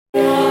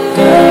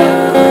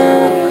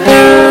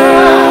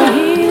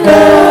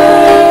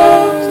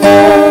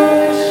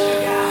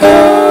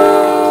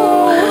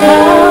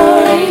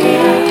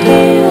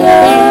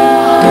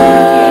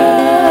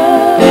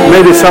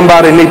Maybe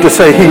somebody need to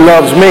say, he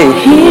loves me.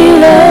 He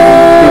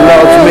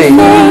loves me.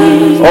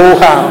 Oh,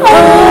 how.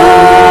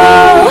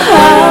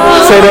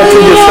 Say that to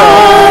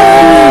yourself.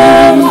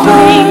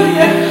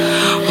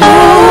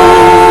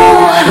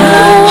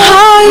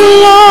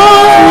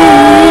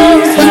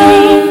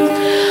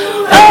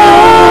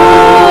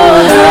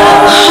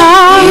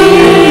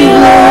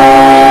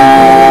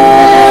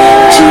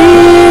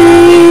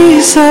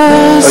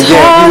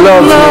 Again, he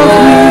loves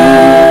me.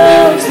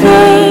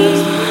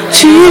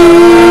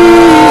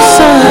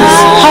 Jesus,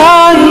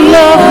 how you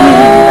love me.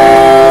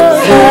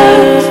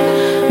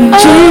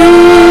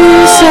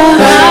 Jesus,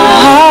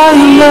 how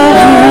you love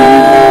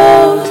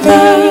me.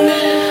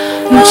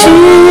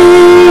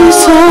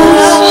 Jesus,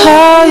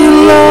 how you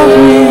love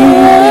me.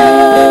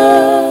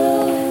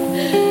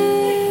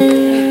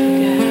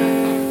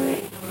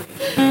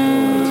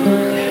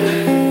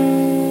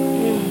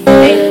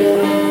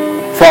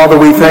 Father,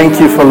 we thank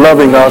you for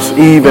loving us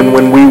even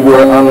when we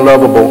were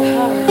unlovable.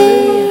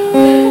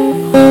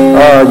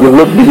 You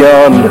look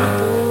beyond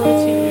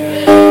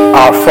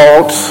our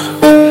faults,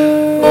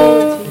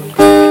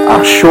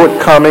 our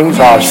shortcomings,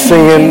 our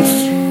sins.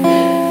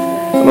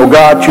 And oh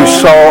God, you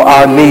saw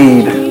our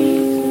need.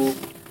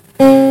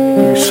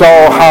 You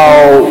saw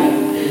how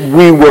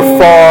we were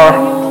far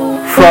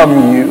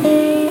from you.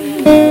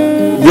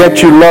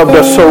 Yet you loved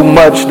us so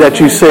much that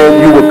you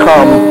said you would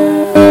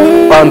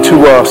come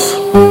unto us.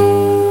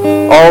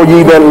 All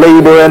ye that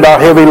labor and are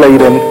heavy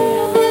laden.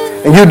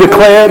 And you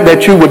declared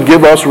that you would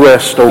give us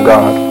rest, oh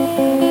God.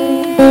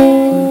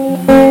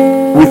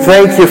 We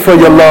thank you for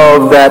your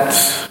love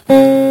that's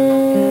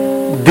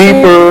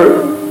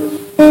deeper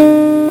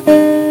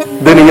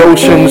than the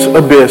ocean's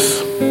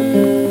abyss.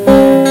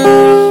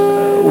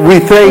 We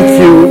thank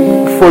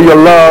you for your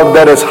love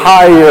that is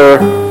higher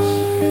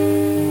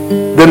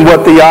than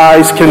what the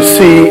eyes can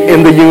see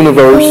in the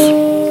universe.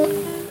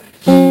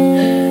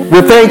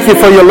 We thank you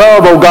for your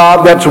love, oh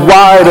God, that's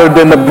wider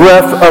than the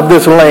breadth of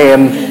this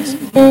land.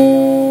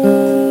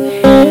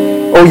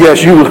 Oh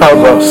yes, you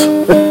love us.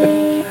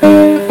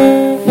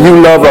 You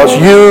love us.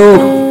 You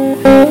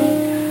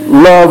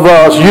love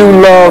us. You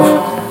love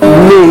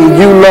me.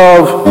 You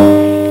love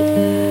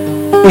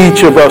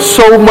each of us.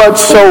 So much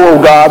so, oh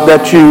God,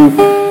 that you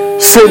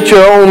sent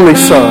your only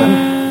Son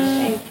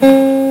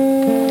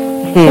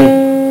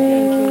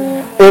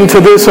into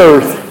this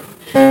earth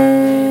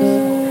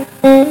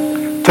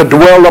to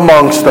dwell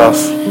amongst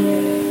us,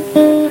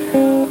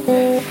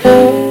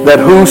 that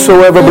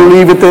whosoever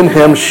believeth in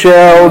him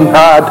shall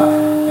not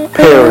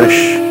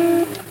perish,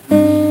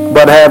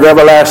 but have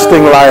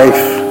everlasting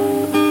life.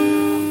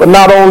 But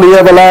not only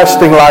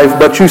everlasting life,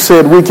 but you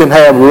said we can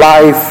have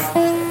life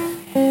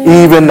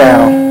even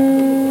now.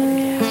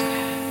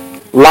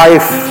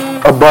 Life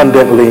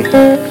abundantly.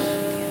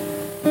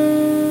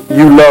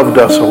 You loved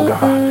us, oh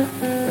God.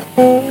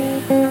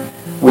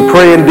 We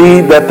pray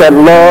indeed that that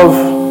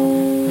love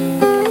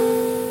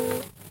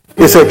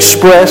is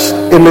expressed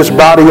in this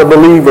body of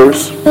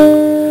believers.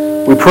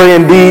 We pray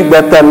indeed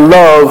that that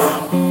love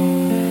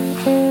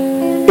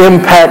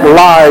impact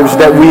lives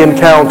that we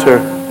encounter.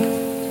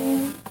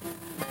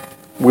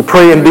 We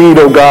pray indeed,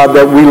 oh God,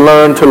 that we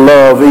learn to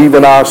love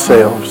even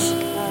ourselves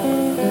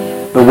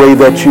the way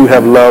that you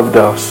have loved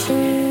us.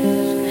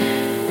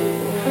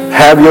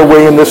 Have your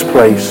way in this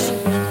place.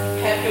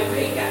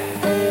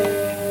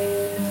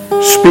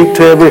 Speak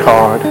to every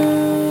heart.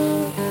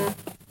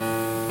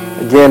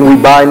 Again, we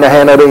bind the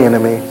hand of the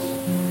enemy.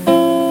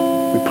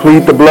 We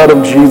plead the blood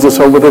of Jesus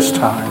over this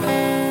time.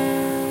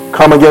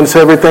 Come against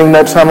everything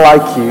that's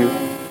unlike you.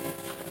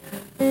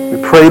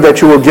 We pray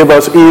that you will give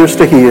us ears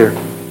to hear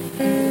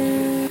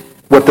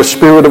what the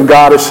Spirit of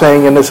God is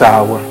saying in this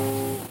hour.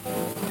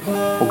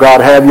 Oh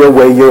God, have your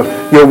way.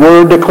 Your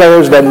word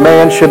declares that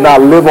man should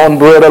not live on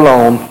bread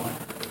alone,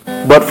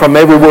 but from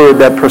every word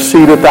that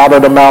proceedeth out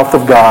of the mouth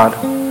of God.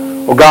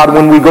 Oh God,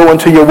 when we go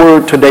into your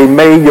word today,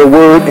 may your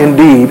word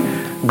indeed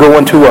go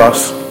into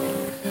us.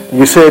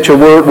 You said your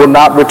word will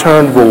not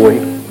return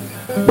void,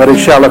 but it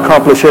shall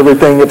accomplish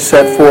everything it's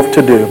set forth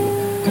to do.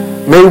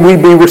 May we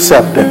be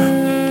receptive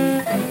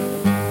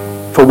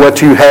for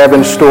what you have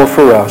in store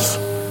for us.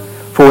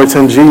 For it's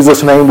in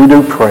Jesus' name we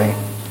do pray.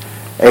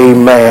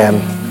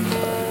 Amen.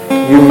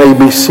 You may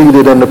be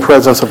seated in the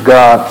presence of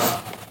God.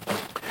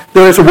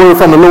 There is a word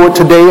from the Lord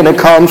today, and it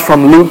comes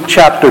from Luke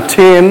chapter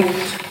 10,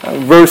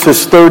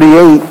 verses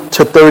 38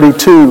 to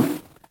 32.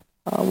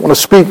 I want to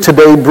speak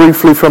today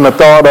briefly from the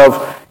thought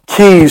of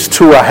keys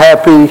to a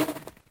happy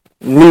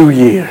new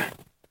year.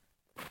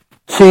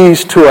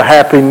 Keys to a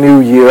happy new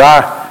year.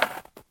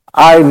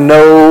 I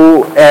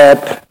know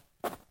at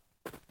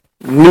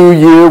New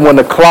Year, when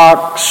the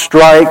clock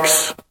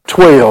strikes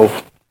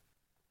 12,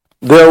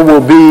 there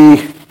will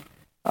be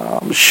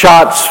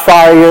shots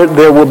fired.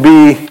 There will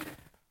be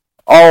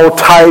all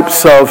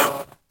types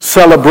of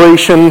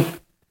celebration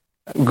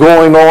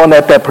going on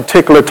at that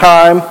particular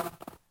time.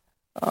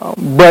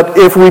 But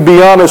if we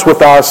be honest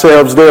with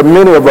ourselves, there are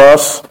many of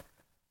us,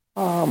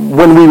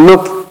 when we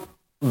look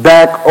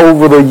back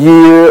over the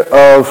year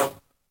of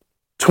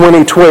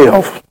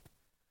 2012,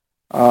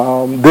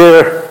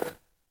 there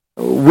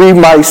we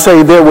might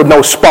say there were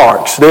no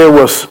sparks. There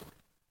was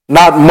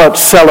not much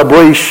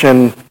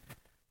celebration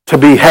to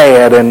be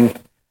had. And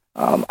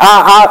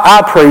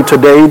I pray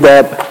today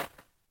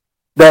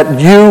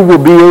that you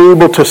will be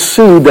able to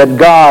see that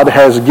God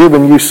has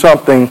given you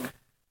something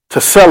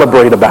to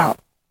celebrate about.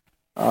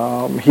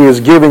 He has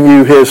given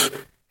you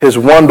his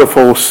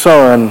wonderful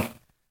Son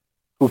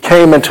who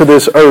came into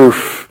this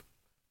earth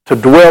to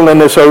dwell in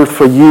this earth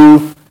for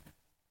you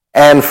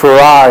and for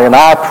I. And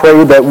I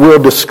pray that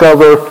we'll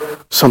discover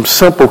some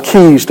simple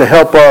keys to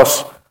help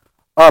us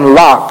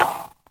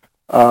unlock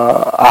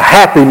a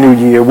happy new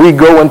year. We might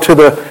go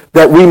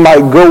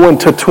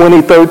into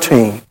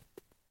 2013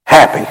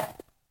 happy.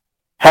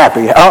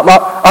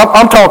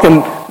 I'm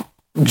talking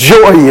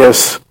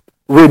joyous,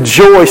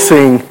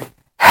 rejoicing,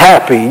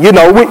 happy. You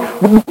know,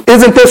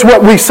 isn't this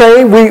what we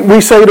say?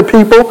 We say to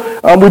people,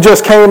 we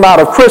just came out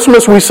of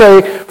Christmas. We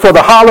say for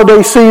the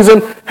holiday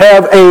season,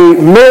 have a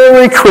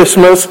Merry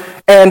Christmas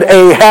and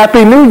a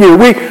Happy New Year.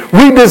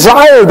 We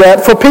desire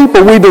that for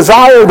people. We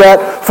desire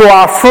that for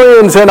our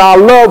friends and our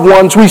loved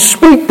ones. We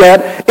speak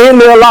that in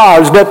their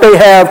lives, that they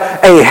have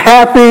a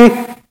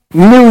happy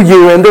New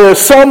Year. And there's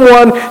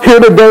someone here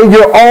today,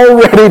 you're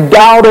already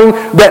doubting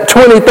that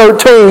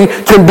 2013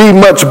 can be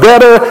much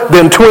better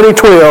than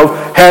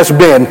 2012 has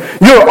been.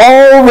 You're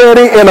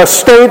already in a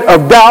state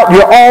of doubt.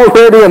 You're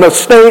already in a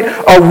state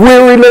of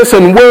weariness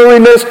and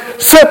worriness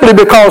simply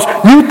because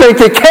you think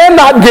it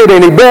cannot get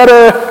any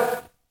better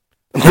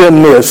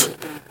than this.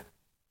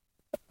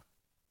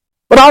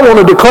 But I want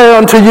to declare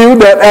unto you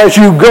that as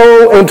you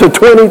go into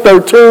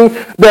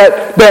 2013,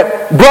 that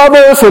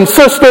brothers and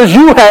sisters,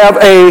 you have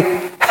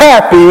a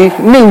happy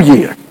New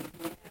Year.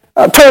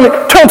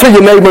 Turn to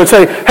your neighbor and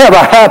say, have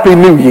a happy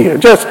New Year.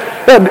 Just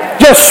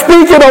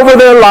speak it over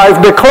their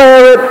life.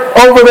 Declare it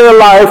over their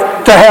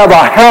life to have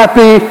a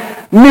happy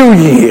New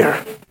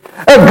Year.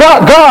 And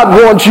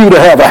God wants you to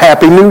have a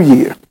happy New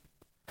Year.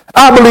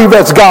 I believe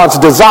that's God's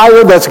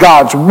desire, that's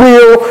God's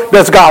will,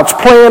 that's God's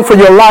plan for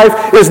your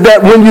life, is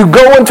that when you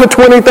go into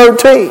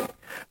 2013,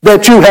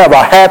 that you have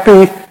a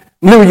happy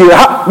New Year.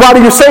 Why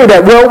do you say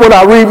that? Well, when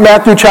I read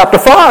Matthew chapter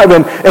 5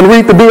 and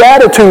read the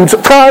Beatitudes,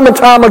 time and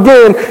time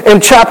again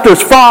in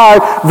chapters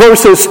 5,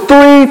 verses 3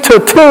 to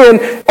 10,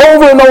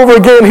 over and over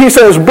again, he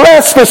says,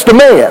 blessed is the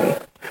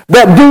man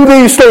that do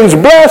these things.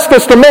 Blessed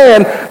is the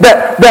man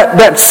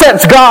that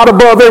sets God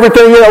above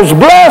everything else.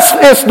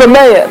 Blessed is the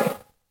man.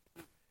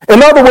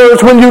 In other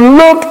words, when you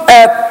look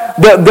at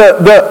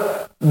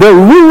the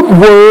root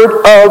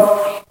word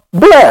of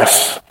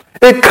bless,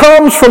 it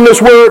comes from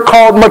this word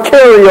called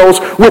makarios,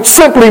 which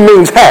simply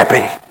means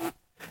happy.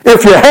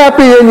 If you're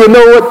happy and you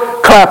know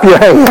it, clap your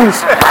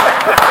hands.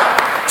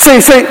 See,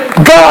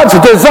 God's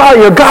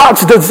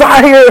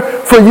desire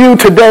for you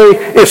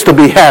today is to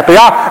be happy.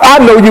 I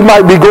know you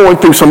might be going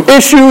through some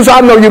issues. I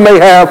know you may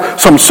have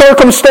some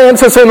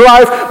circumstances in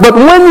life. But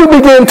when you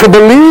begin to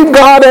believe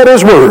God at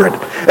his word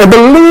and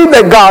believe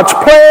that God's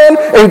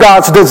plan and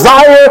God's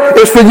desire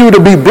is for you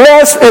to be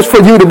blessed, is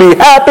for you to be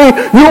happy,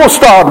 you will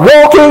start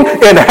walking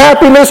in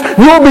happiness.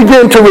 You'll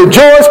begin to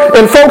rejoice.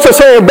 And folks are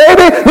saying,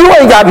 baby, you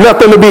ain't got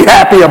nothing to be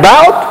happy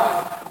about.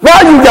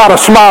 Why you got a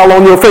smile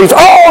on your face?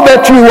 All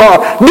that you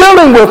are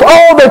dealing with,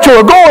 all that you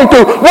are going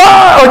through,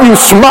 why are you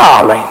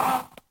smiling?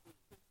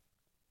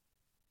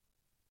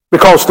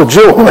 Because the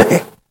joy,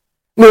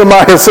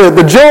 Nehemiah said,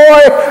 the joy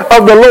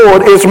of the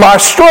Lord is my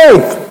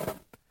strength.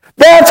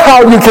 That's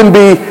how you can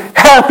be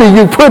happy.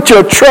 You put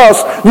your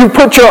trust, you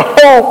put your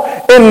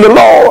hope in the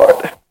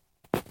Lord.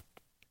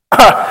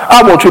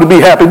 I want you to be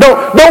happy.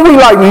 Don't we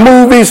like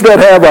movies that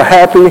have a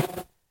happy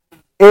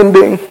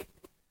ending?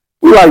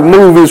 We like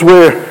movies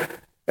where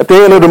at the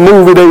end of the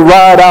movie, they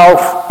ride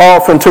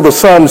off into the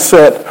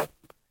sunset,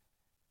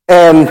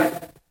 and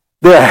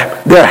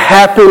they're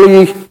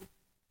happily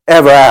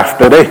ever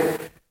after.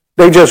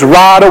 They just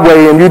ride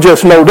away, and you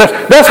just know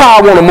that's how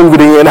I want a movie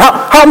to end.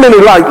 How many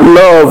like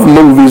love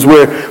movies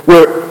where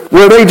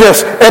they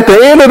just at the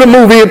end of the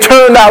movie it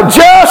turned out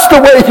just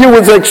the way you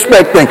was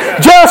expecting,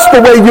 just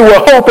the way you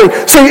were hoping.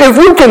 See, if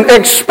you can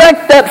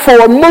expect that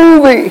for a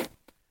movie.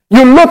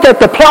 You look at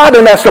the plot,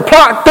 and as the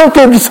plot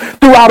thickens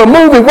throughout a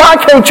movie, why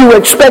can't you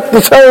expect the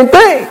same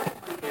thing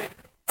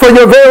for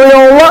your very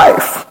own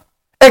life?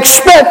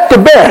 Expect the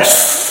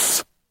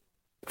best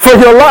for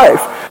your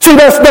life. See,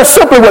 that's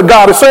simply what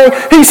God is saying.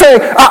 He's saying,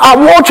 I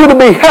want you to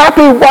be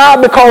happy. Why?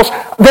 Because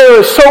there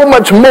is so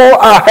much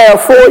more I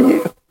have for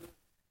you.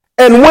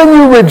 And when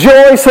you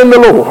rejoice in the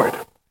Lord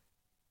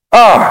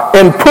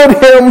and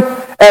put him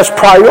as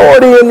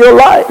priority in your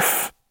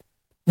life,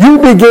 you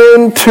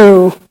begin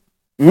to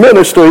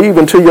minister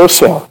even to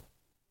yourself.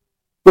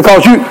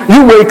 Because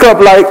you wake up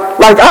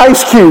like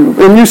Ice Cube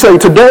and you say,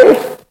 today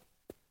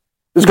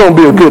is going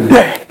to be a good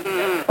day.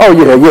 Oh,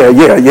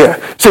 yeah.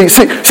 See,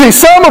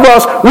 some of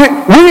us,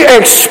 we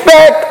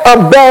expect a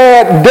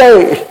bad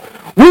day.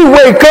 We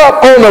wake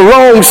up on the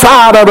wrong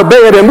side of the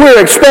bed and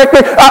we're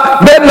expecting,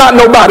 better not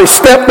nobody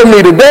step to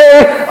me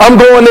today. I'm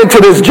going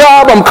into this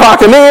job. I'm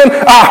clocking in.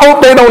 I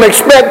hope they don't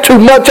expect too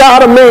much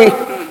out of me.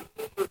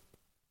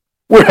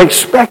 we're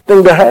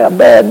expecting to have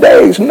bad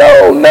days.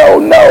 No, no,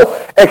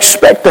 no.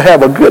 Expect to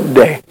have a good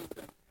day.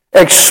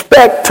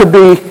 Expect to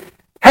be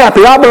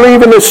happy. I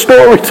believe in this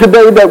story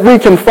today that we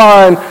can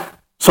find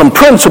some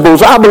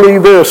principles. I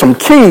believe there are some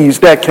keys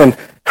that can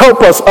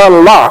help us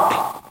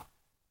unlock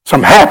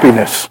some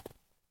happiness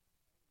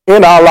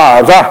in our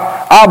lives.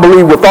 I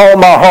believe with all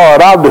my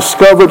heart I've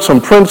discovered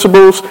some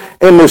principles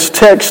in this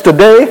text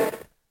today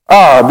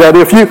that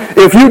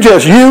if you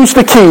just use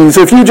the keys,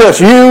 if you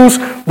just use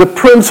the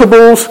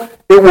principles,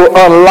 it will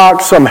unlock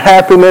some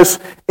happiness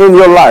in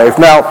your life.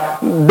 Now,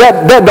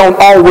 that don't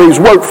always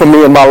work for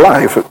me in my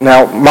life.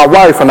 Now, my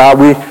wife and I,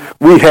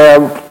 we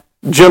have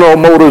General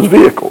Motors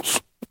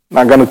vehicles. I'm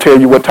not going to tell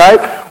you what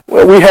type.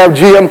 Well, we have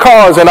GM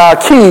cars, and our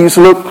keys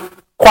look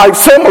quite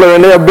similar,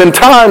 and there have been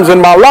times in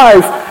my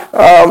life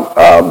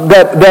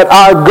that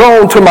I've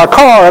gone to my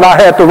car and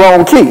I had the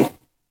wrong key.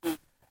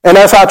 And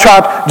as I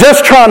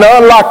trying to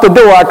unlock the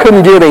door, I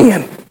couldn't get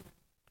in.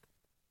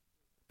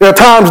 There are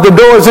times the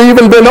door's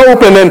even been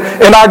open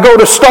and I go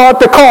to start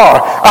the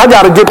car. I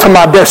got to get to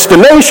my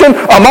destination.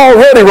 I'm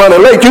already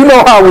running late. You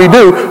know how we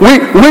do.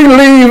 We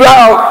leave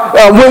out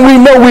when we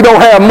know we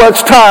don't have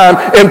much time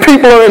and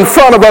people are in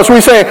front of us.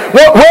 We say,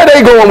 where are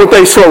they going with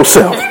their slow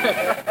self?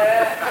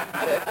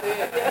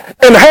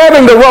 And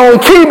having the wrong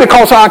key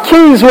because our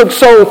keys look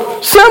so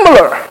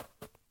similar,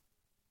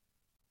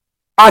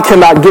 I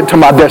cannot get to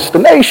my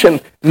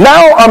destination.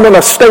 Now I'm in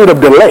a state of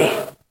delay.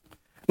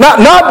 Not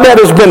that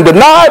it's been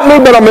denied me,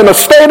 but I'm in a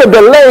state of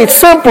delay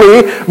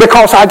simply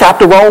because I got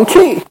the wrong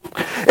key.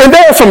 And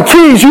there are some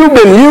keys you've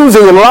been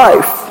using in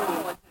life.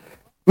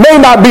 May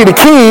not be the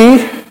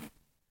key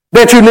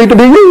that you need to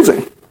be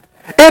using.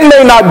 It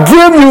may not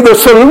give you the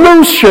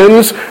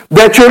solutions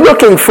that you're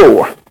looking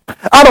for.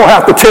 I don't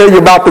have to tell you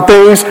about the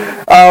things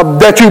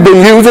that you've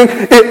been using.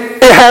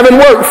 It haven't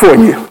worked for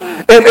you.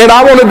 And I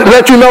want to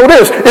let you know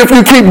this. If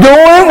you keep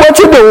doing what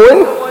you're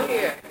doing,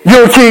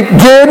 you'll keep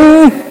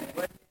getting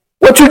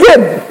what you're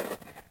getting.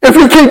 If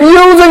you keep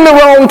using the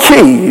wrong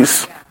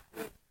keys,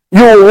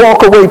 you'll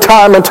walk away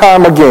time and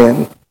time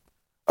again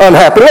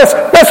unhappy.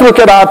 Let's look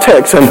at our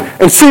text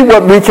and see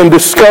what we can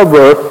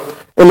discover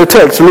in the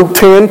text. Luke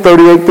 10,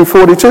 38 through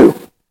 42.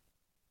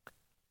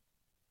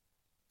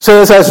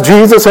 Says, as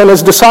Jesus and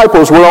his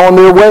disciples were on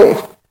their way,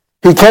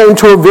 he came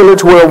to a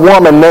village where a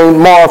woman named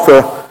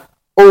Martha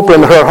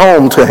opened her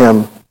home to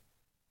him.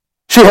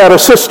 She had a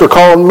sister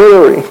called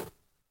Mary,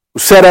 who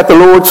sat at the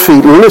Lord's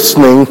feet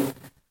listening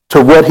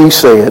to what he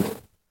said.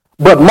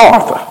 But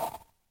Martha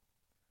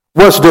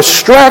was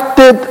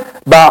distracted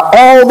by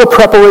all the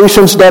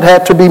preparations that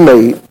had to be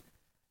made.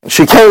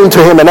 She came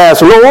to him and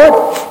asked,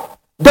 Lord,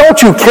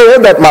 don't you care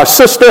that my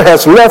sister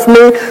has left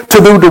me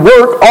to do the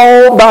work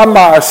all by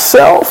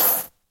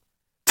myself?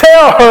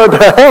 Tell her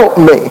to help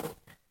me.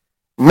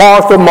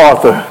 Martha,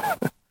 Martha,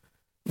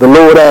 the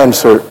Lord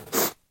answered,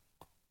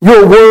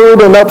 you're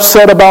worried and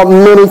upset about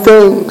many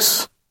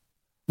things,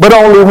 but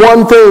only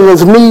one thing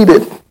is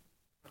needed.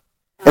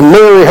 And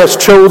Mary has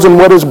chosen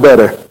what is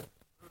better,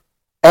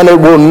 and it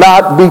will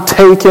not be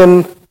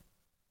taken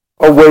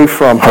away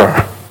from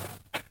her.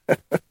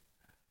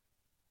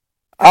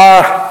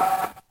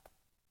 I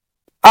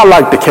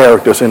like the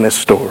characters in this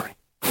story.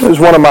 It's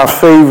one of my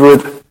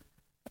favorite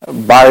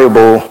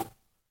Bible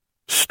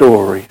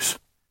stories.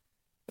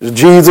 As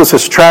Jesus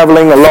is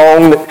traveling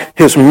along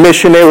his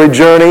missionary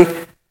journey,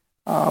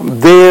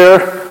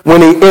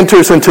 when he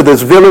enters into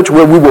this village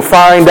where we will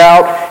find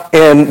out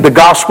in the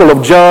Gospel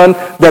of John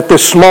that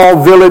this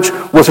small village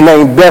was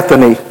named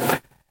Bethany.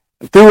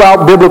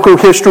 Throughout biblical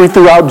history,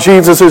 throughout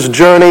Jesus'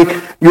 journey,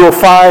 you'll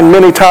find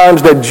many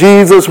times that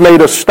Jesus made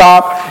a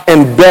stop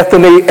in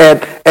Bethany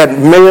at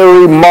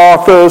Mary,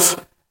 Martha's,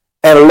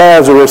 and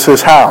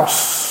Lazarus'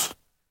 house.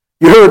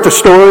 You heard the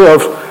story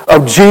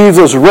of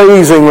Jesus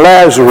raising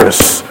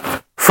Lazarus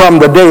from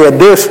the dead.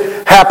 This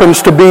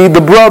happens to be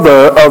the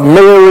brother of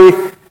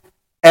Mary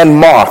and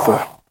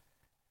Martha.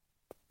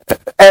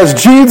 As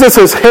Jesus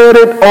is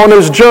headed on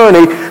his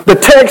journey, the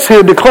text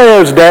here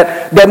declares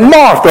that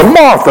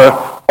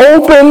Martha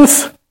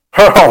opens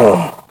her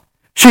home.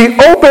 She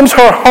opens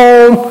her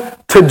home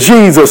to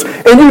Jesus.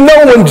 And you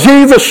know when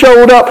Jesus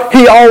showed up,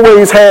 he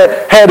always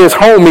had his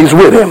homies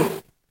with him.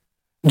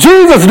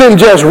 Jesus didn't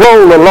just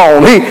roll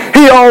alone.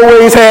 He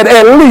always had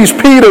at least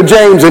Peter,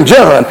 James, and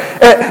John.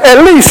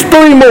 At least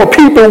 3 more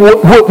people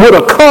would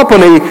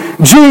accompany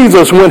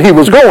Jesus when he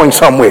was going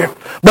somewhere.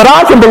 But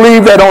I can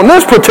believe that on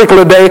this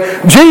particular day,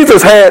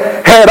 Jesus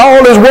had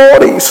all his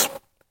wardies,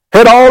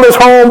 had all his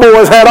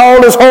homeboys, had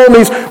all his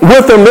homies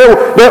with him.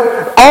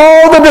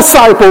 All the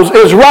disciples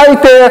is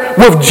right there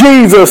with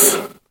Jesus.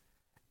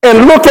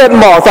 And look at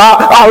Martha.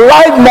 I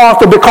like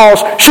Martha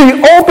because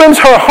she opens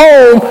her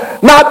home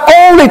not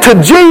only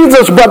to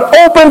Jesus, but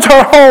opens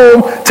her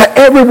home to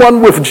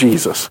everyone with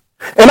Jesus.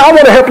 And I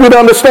want to help you to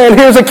understand,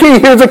 here's a key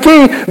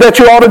that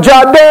you ought to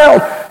jot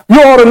down.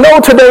 You ought to know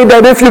today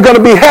that if you're going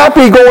to be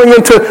happy going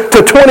into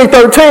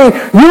 2013,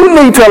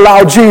 you need to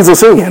allow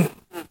Jesus in.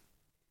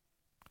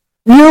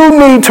 You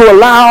need to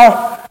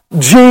allow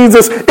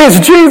Jesus.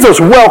 Is Jesus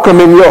welcome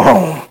in your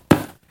home?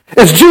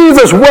 Is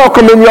Jesus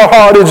welcome in your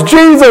heart? Is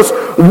Jesus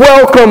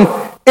welcome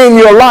in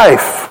your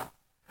life?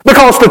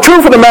 Because the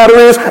truth of the matter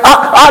is,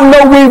 I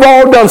know we've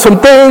all done some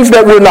things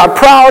that we're not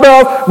proud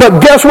of,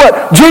 but guess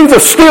what?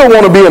 Jesus still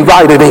want to be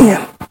invited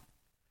in.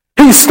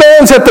 He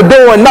stands at the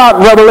door and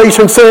knocks,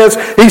 Revelation says.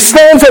 He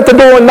stands at the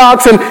door and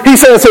knocks, and he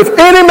says, if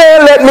any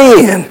man let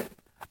me in,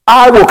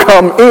 I will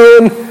come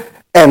in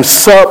and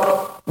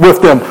sup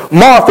with them.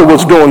 Martha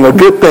was doing a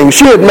good thing.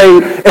 She had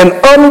made an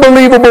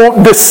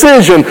unbelievable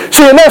decision.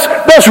 See, and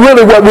that's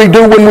really what we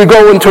do when we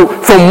go into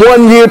from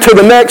one year to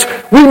the next.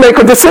 We make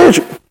a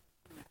decision.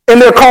 And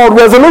they're called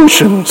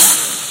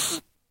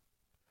resolutions.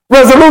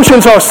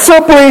 Resolutions are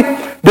simply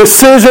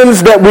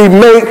decisions that we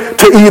make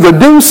to either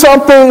do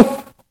something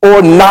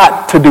or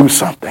not to do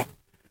something.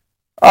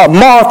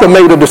 Martha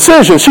made a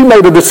decision. She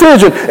made a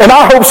decision. And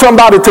I hope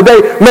somebody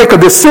today make a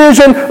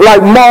decision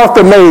like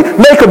Martha made.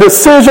 Make a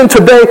decision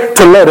today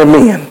to let him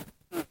in.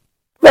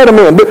 Let him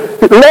in.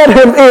 Let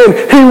him in.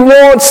 He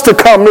wants to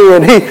come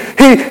in.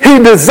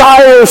 He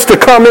desires to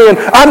come in.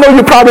 I know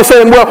you're probably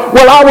saying,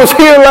 well, I was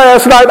here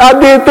last night. I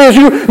did this.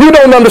 You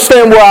don't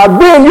understand where I've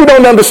been. You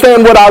don't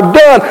understand what I've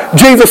done.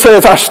 Jesus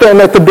says, I stand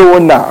at the door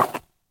now.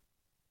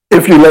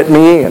 If you let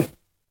me in.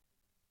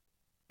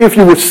 If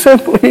you would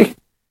simply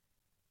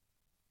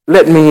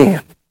let me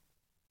in.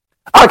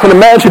 I can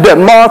imagine that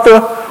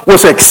Martha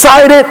was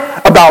excited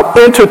about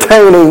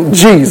entertaining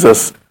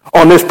Jesus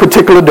on this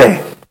particular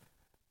day.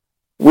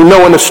 We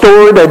know in the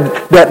story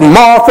that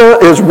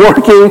Martha is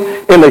working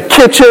in the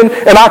kitchen,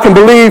 and I can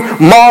believe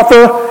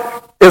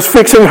Martha is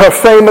fixing her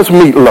famous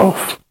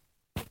meatloaf.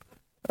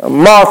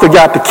 Martha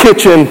got the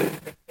kitchen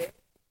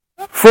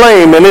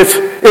flame, and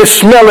it's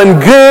smelling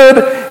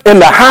good in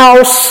the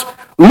house.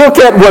 Look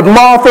at what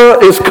Martha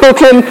is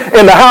cooking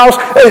in the house.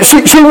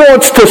 She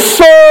wants to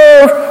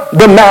serve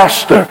the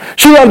master.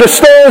 She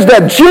understands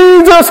that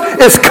Jesus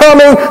is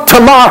coming to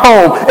my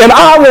home, and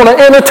I want to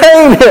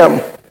entertain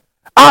him.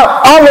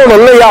 I want to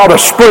lay out a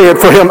spread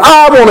for him.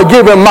 I want to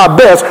give him my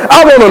best.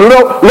 I want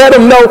to let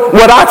him know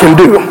what I can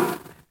do.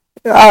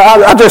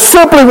 I just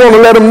simply want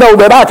to let him know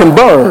that I can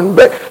burn.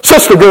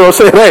 Sister girl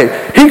said,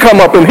 hey, he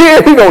come up in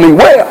here, he going to eat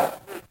well.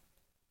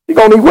 He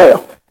going to eat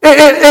well.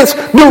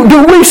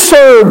 Do we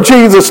serve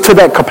Jesus to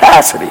that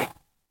capacity?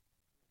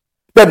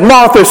 That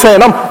Martha is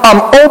saying,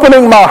 I'm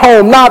opening my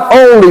home not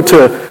only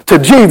to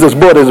Jesus,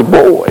 but his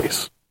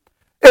boys.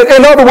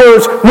 In other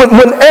words,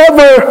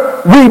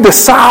 whenever we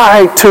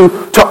decide to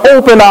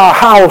open our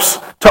house,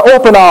 to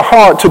open our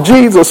heart to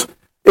Jesus,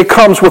 it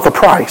comes with a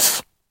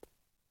price.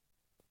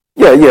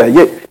 Yeah.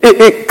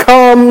 It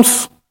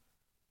comes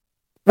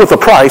with a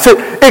price.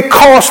 It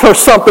cost her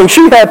something.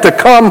 She had to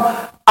come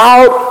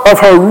out of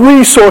her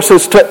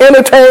resources to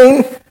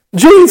entertain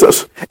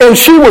Jesus. And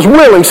she was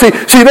willing. See,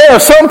 there are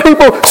some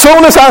people, as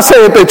soon as I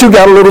say it, that you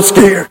got a little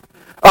scared.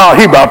 Oh,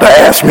 he about to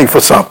ask me for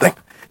something.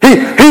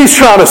 He's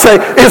trying to say,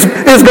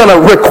 it's going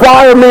to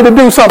require me to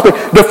do something.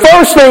 The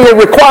first thing it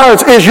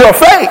requires is your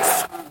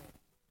faith.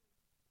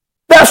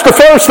 That's the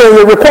first thing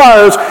it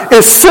requires,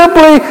 is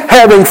simply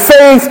having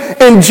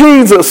faith in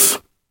Jesus.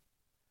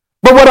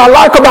 But what I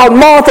like about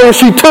Martha is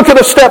she took it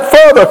a step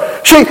further.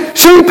 She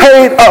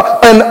paid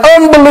an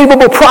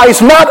unbelievable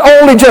price, not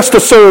only just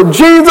to serve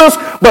Jesus,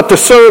 but to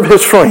serve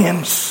his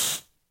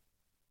friends.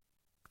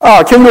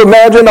 Can you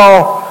imagine?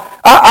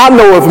 I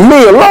know of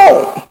me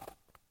alone.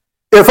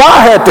 If I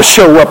had to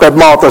show up at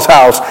Martha's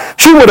house,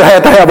 she would have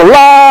had to have a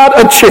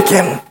lot of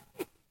chicken.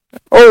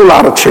 Oh, a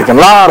lot of chicken.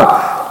 A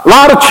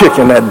lot of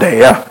chicken that day.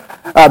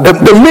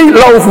 The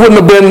meatloaf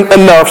wouldn't have been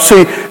enough.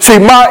 See,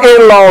 my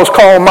in-laws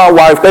call my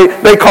wife,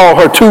 they call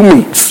her two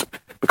meats.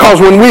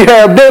 Because when we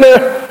have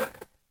dinner,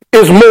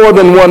 it's more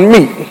than one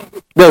meat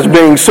that's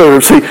being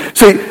served. See,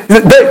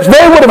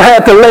 they would have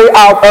had to lay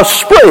out a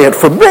spread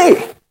for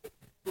me.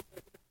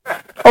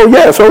 Oh,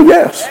 yes.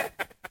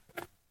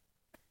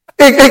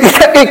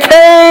 It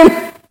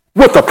came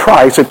with a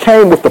price. It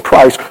came with the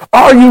price.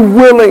 Are you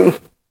willing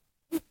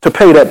to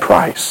pay that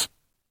price?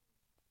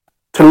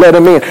 To let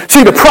him in.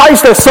 See, the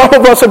price that some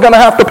of us are going to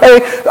have to pay,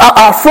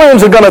 our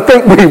friends are going to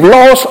think we've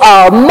lost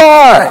our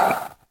mind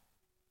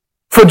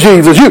for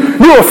Jesus.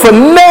 You're a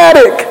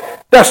fanatic.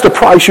 That's the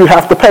price you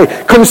have to pay.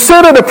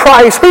 Consider the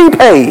price he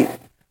paid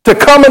to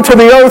come into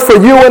the earth for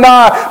you and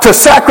I, to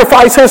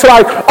sacrifice his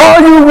life.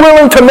 Are you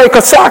willing to make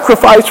a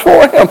sacrifice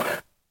for him?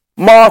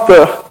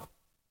 Martha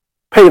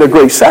paid a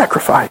great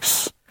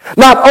sacrifice.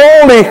 Not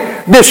only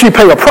did she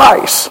pay a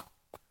price,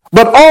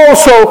 but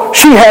also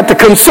she had to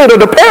consider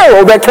the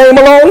peril that came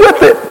along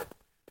with it.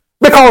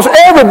 Because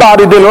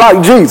everybody didn't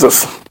like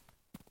Jesus.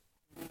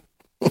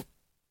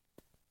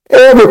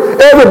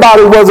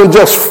 Everybody wasn't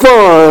just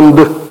fond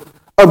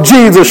of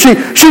Jesus.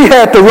 She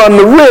had to run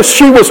the risk.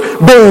 She was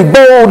being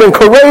bold and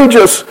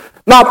courageous.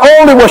 Not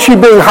only was she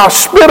being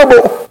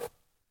hospitable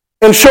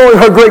and showing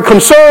her great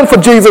concern for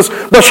Jesus,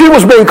 but she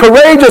was being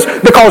courageous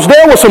because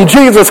there were some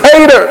Jesus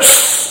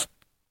haters.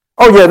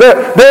 Oh yeah,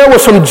 there were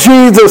some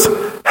Jesus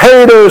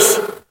haters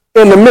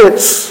in the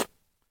midst.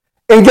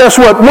 And guess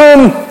what?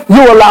 When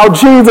you allow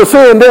Jesus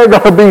in, there are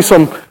going to be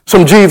some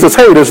Jesus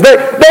haters. They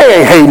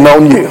ain't hating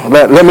on you.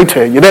 Let me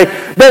tell you. They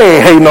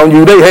ain't hating on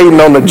you. They hating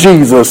on the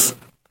Jesus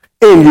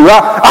in you.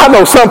 I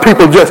know some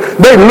people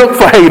they look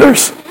for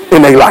haters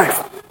in their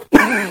life.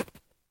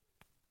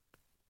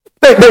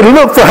 they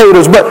look for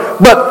haters, but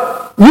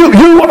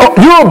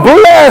you're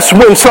blessed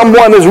when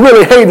someone is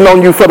really hating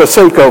on you for the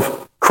sake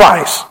of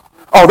Christ.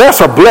 Oh,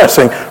 that's a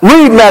blessing.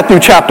 Read Matthew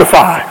chapter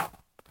 5.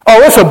 Oh,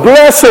 it's a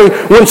blessing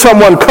when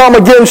someone come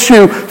against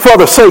you for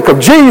the sake of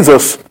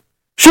Jesus.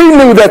 She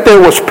knew that there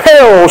was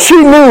peril. She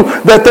knew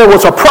that there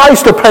was a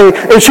price to pay,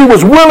 and she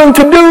was willing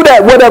to do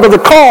that, whatever the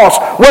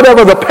cost,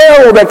 whatever the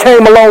peril that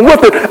came along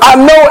with it. I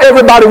know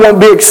everybody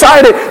won't be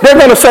excited. They're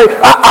going to say,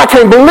 I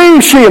can't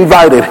believe she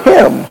invited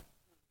him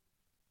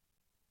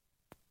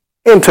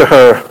into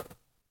her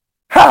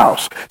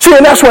house. See,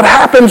 and that's what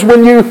happens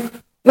when you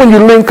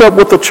link up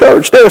with the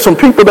church. There are some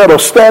people that will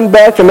stand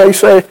back and they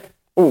say,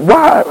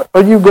 why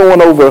are you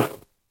going over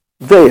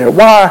there?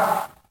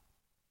 Why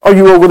are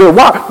you over there?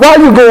 Why are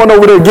you going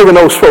over there giving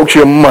those folks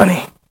your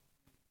money?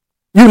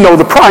 You know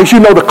the price. You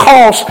know the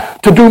cost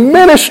to do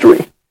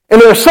ministry.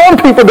 And there are some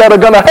people that are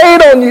going to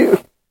hate on you.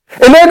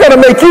 And they're going to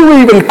make you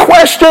even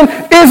question,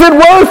 is it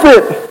worth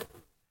it?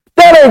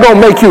 That ain't going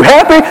to make you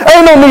happy.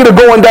 Ain't no need of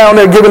going down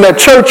there giving that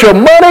church your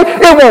money.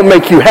 It won't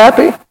make you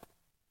happy.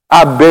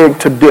 I beg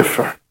to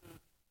differ.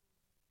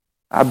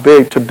 I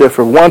beg to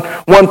differ. One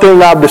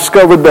thing I've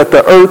discovered, that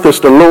the earth is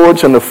the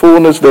Lord's and the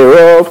fullness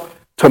thereof.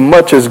 To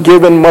much is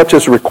given, much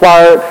is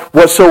required.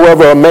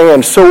 Whatsoever a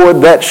man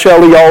soweth, that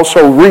shall he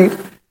also reap.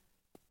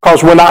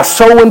 Because when I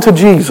sow into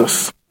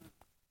Jesus,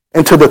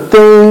 into the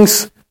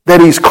things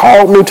that he's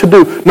called me to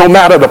do, no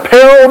matter the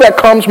peril that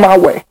comes my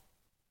way,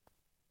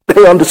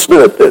 they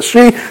understood this.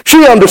 She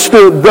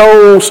understood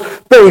those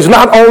things.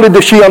 Not only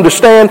did she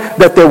understand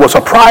that there was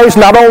a price,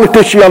 not only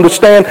did she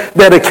understand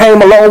that it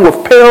came along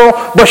with peril,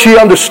 but she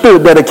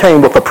understood that it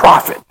came with a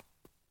profit.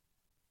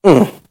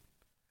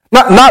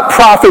 Not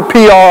profit,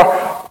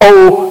 P-R-O-P-H-E-T.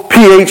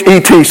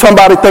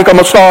 Somebody think I'm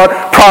going to start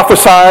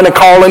prophesying and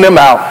calling them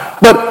out.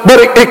 But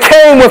it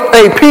came with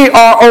a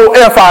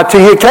P-R-O-F-I-T.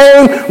 It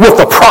came with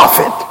a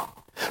profit.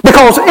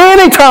 Because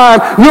anytime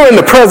you're in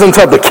the presence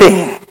of the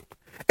King,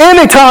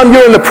 anytime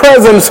you're in the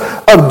presence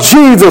of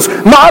Jesus,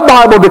 my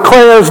Bible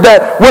declares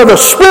that where the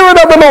Spirit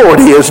of the Lord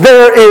is,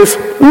 there is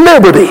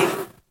liberty.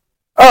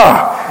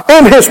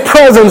 In his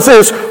presence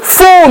is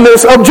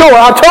fullness of joy.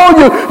 I told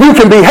you, you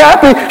can be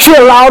happy. She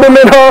allowed him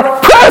in her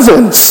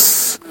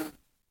presence.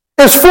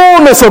 It's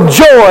fullness of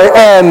joy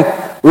and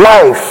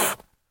life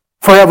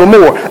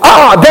forevermore.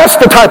 That's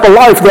the type of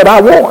life that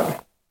I want.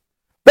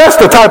 That's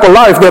the type of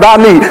life that I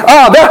need.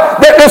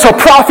 That's a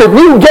profit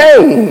you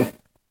gain.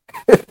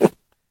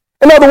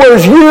 In other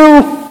words,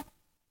 you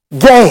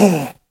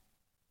gain.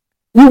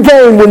 You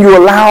gain when you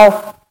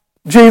allow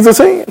Jesus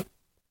in.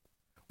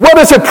 What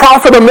does it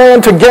profit a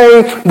man to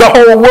gain the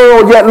whole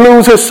world yet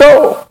lose his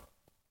soul?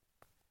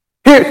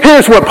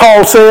 Here's what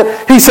Paul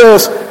said. He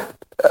says,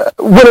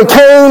 when it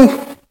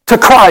came to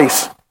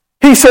Christ,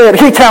 he said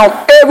he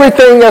count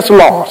everything as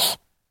lost.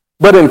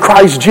 But in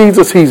Christ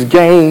Jesus, he's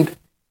gained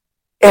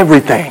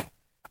everything.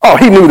 Oh,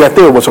 he knew that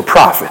there was a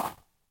profit.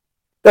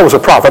 There was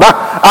a profit.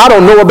 I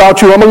don't know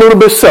about you. I'm a little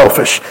bit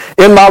selfish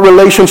in my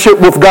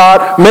relationship with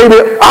God. Maybe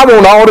I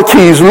want all the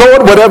keys.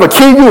 Lord, whatever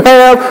key you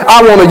have,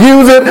 I want to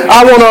use it.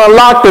 I want to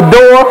unlock the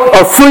door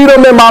of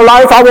freedom in my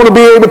life. I want to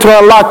be able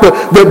to unlock the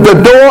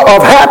door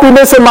of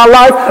happiness in my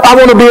life. I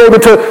want to be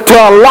able to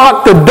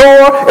unlock the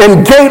door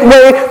and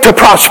gateway to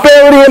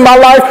prosperity in my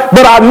life.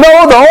 But I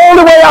know the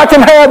only way I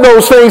can have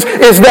those things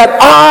is that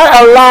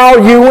I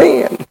allow you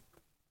in.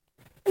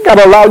 I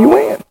got to allow you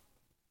in.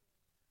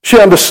 She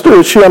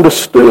understood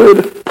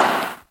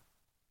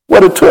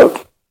what it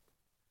took.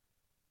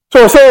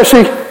 So it says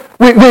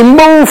we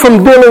move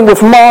from dealing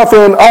with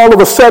Martha, and all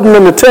of a sudden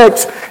in the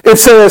text it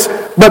says,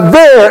 but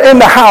there in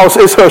the house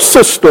is her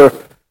sister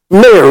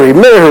Mary.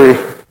 Mary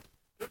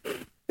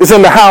is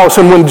in the house,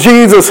 and when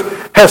Jesus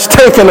has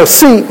taken a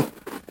seat,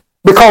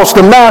 because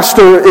the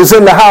master is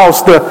in the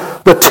house,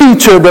 the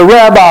teacher, the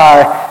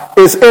rabbi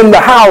is in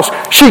the house,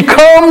 she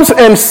comes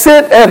and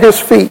sits at his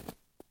feet.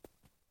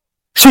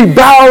 She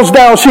bows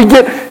down.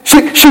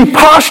 She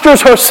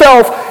postures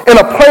herself in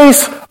a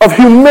place of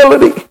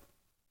humility.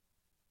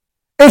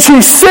 And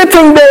she's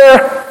sitting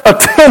there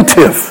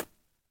attentive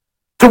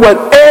to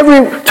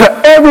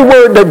every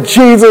word that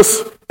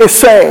Jesus is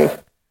saying.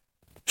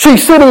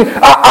 She's sitting,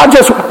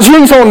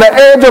 she's on the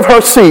edge of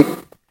her seat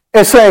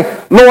and saying,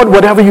 Lord,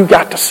 whatever you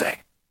got to say.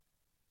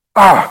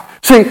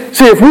 See,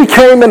 if we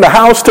came in the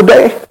house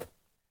today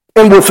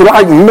and was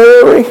like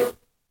Mary,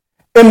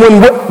 and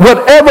when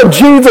whatever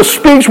Jesus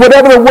speaks,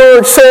 whatever the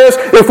word says,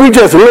 if we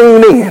just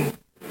lean in,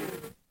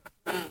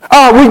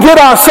 we get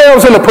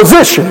ourselves in a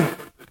position.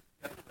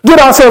 In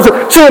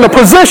a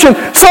position,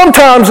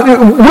 sometimes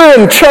we're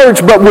in church,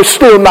 but we're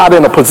still not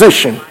in a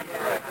position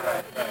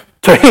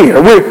to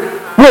hear.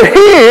 We're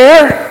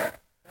here,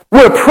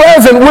 we're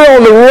present, we're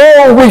on the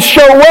road, we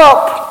show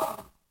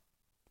up.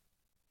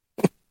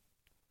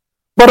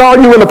 But are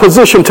you in a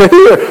position to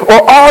hear?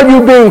 Or are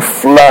you being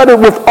flooded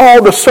with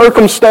all the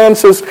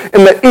circumstances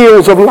and the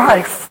ills of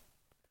life?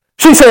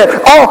 She said,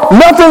 oh,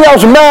 nothing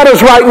else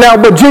matters right now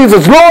but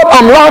Jesus. Lord,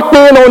 I'm locked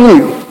in on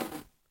you.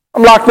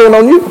 I'm locked in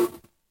on you.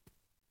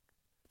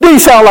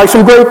 These sound like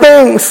some great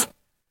things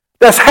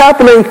that's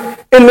happening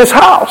in this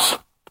house.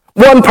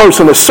 One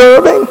person is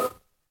serving.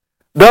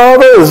 The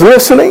other is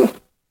listening.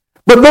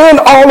 But then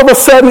all of a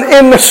sudden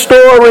in the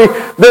story,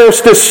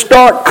 there's this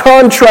stark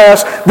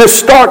contrast. This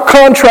stark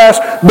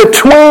contrast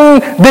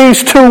between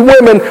these two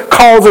women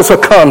causes a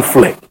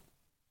conflict.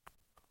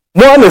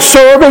 One is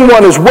serving,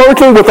 one is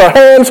working with her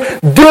hands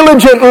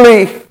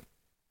diligently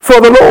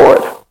for the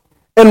Lord.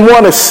 And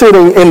one is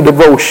sitting in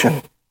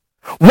devotion.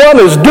 One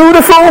is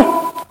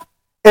dutiful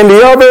and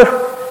the other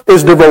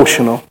is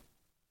devotional.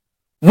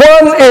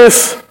 One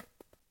is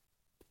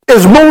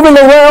moving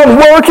around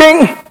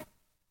working,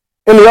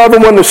 and the other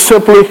one is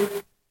simply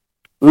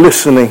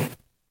listening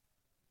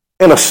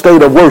in a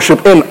state of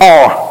worship, in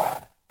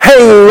awe,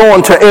 hanging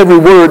on to every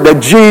word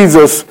that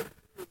Jesus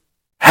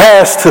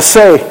has to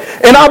say.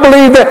 And I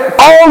believe that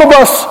all of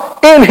us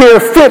in here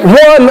fit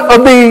one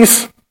of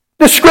these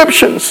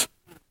descriptions.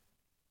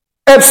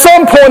 At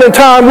some point in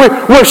time,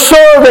 we're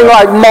serving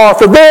like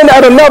Martha. Then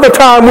at another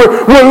time,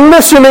 we're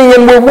listening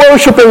and we're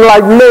worshiping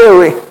like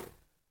Mary.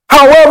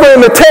 However,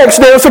 in the text,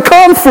 there's a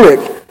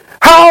conflict.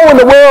 How in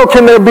the world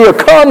can there be a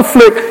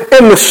conflict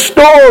in the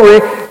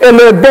story and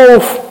they're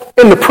both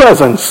in the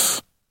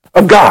presence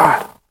of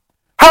God?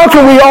 How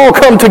can we all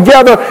come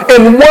together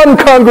in one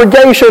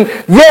congregation,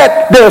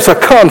 yet there's a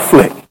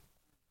conflict?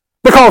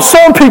 Because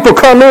some people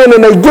come in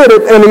and they get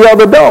it and the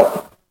other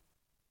don't.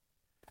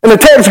 And the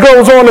text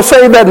goes on to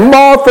say that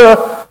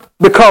Martha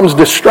becomes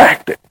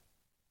distracted.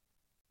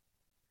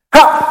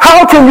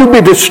 How can you be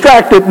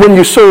distracted when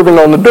you're serving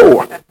on the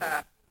door?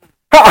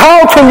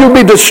 How can you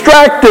be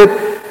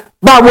distracted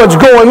by what's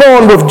going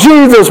on with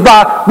Jesus,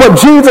 by what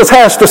Jesus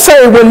has to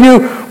say when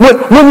you're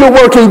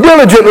working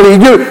diligently,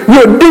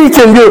 you're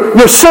deacon,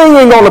 you're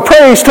singing on the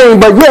praise team,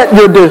 but yet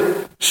you're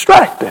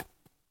distracted.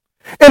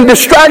 And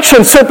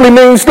distraction simply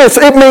means this.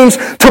 It means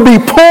to be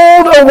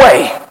pulled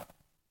away,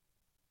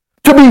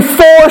 to be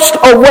forced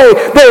away.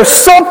 There's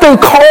something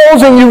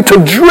causing you to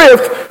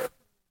drift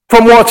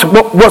from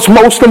what's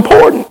most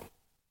important.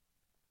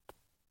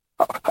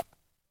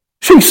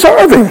 She's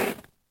serving.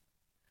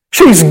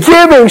 She's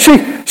giving,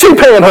 she's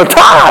paying her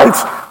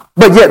tithes,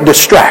 but yet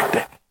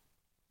distracted.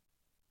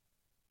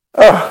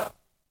 In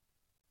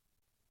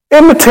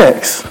the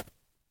text,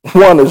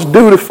 one is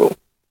dutiful,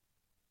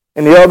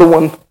 and the other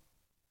one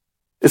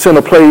is in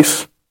a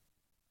place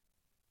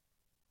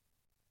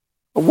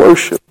of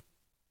worship,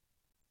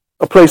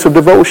 a place of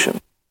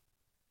devotion.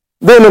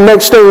 Then the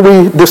next thing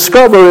we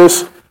discover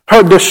is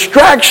her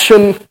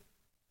distraction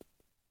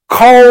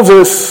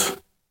causes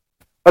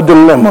a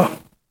dilemma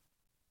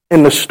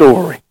in the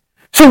story.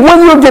 See,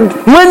 when you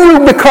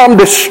become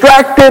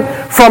distracted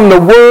from the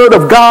Word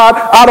of God,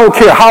 I don't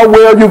care how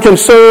well you can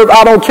serve,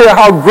 I don't care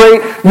how great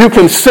you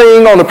can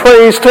sing on the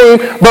praise team,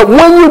 but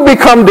when you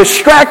become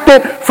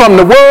distracted from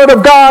the Word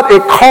of God,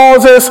 it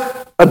causes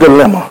a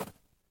dilemma.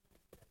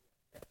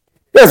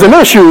 There's an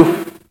issue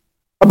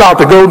about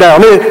to go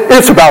down.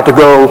 It's about to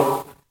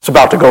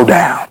go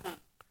down.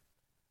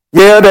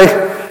 Yeah,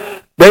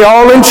 they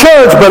all in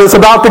church, but it's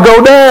about to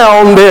go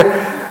down.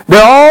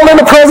 They're all in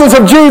the presence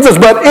of Jesus,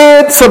 but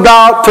it's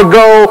about to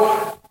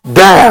go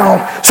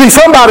down. See,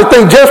 somebody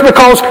think just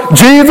because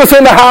Jesus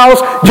in the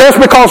house, just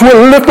because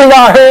we're lifting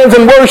our hands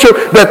in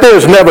worship, that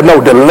there's never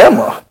no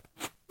dilemma.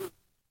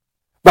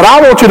 But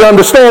I want you to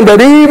understand that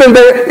even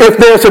if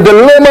there's a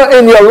dilemma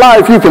in your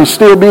life, you can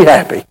still be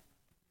happy.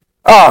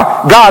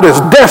 God is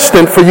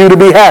destined for you to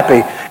be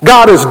happy.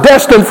 God is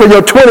destined for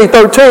your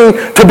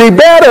 2013 to be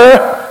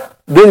better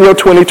than your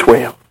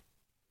 2012.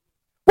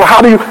 Well,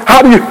 how do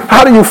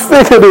you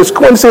figure this,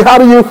 Quincy? How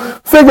do you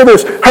figure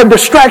this? Her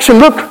distraction.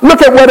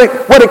 Look at what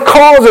it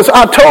causes.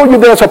 I told you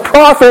there's a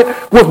profit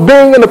with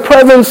being in the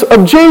presence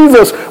of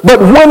Jesus. But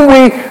when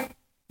we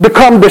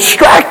become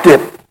distracted,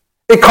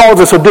 it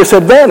causes a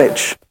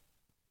disadvantage.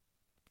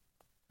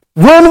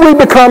 When we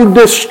become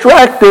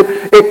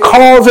distracted, it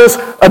causes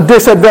a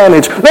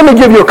disadvantage. Let me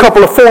give you a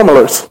couple of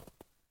formulas.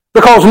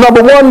 Because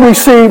number one, we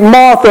see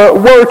Martha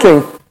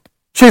working.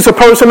 She's a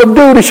person of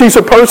duty. She's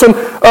a person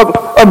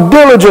of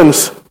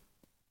diligence.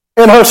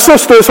 And her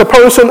sister is a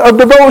person of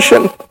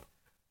devotion.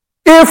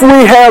 If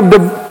we have the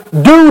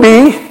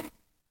duty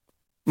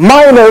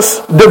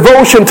minus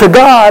devotion to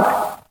God,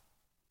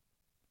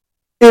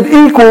 it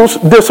equals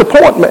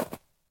disappointment.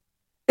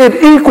 It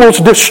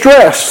equals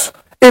distress.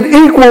 It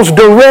equals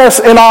duress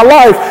in our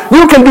life.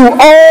 You can do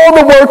all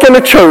the work in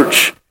the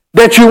church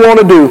that you want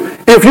to do.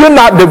 If you're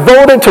not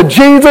devoted to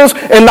Jesus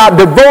and not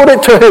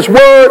devoted to his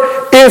word,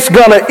 it's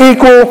going to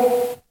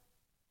equal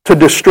to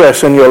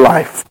distress in your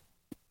life.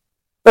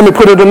 Let me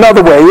put it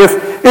another way.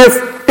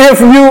 If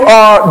you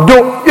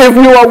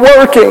are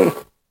working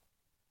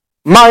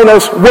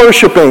minus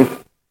worshiping,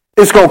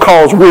 it's going to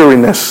cause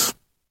weariness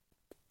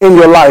in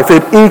your life.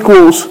 It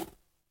equals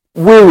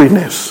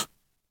weariness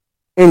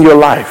in your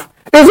life.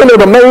 Isn't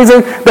it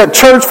amazing that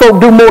church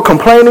folk do more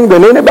complaining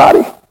than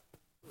anybody?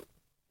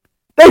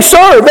 They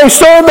serve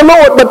the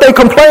Lord, but they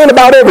complain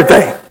about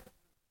everything.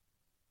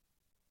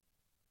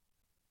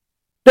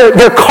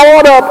 They're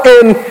caught up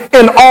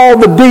in all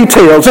the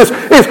details. Is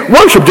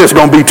worship just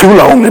going to be too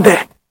long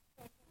today?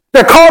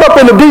 They're caught up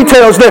in the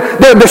details.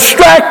 They're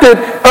distracted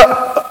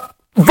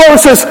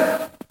versus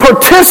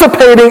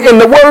participating in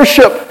the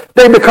worship.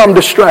 They become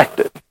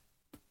distracted.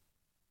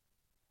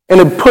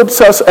 And it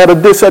puts us at a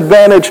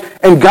disadvantage,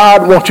 and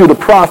God wants you to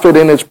profit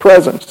in his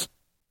presence.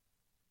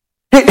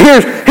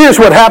 Here's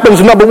what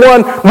happens. Number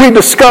one, we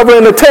discover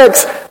in the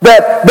text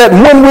that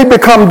when we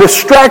become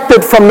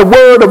distracted from the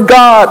word of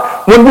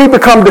God, when we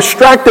become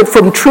distracted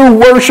from true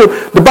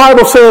worship, the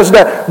Bible says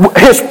that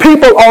his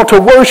people ought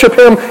to worship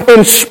him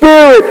in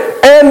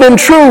spirit and in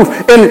truth.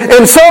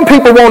 And some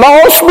people want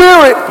all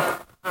spirit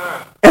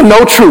and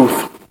no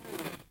truth.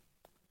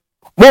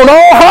 Want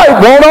all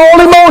hype, want all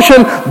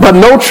emotion, but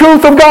no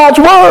truth of God's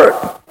word.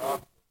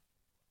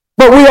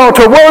 But we ought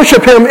to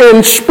worship him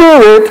in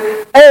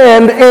spirit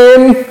and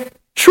in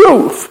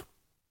truth.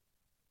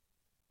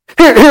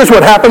 Here's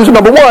what happens.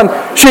 Number one,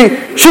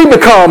 she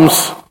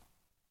becomes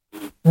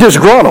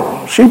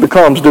disgruntled. She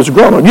becomes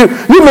disgruntled.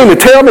 You mean to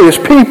tell me it's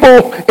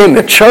people in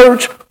the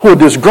church who are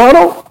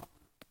disgruntled?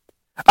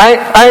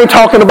 I ain't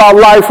talking about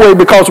Lifeway,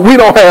 because we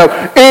don't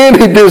have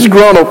any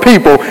disgruntled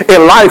people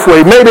in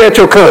Lifeway. Maybe at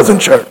your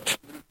cousin's church.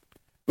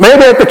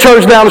 Maybe at the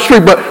church down the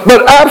street, but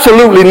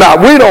absolutely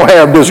not. We don't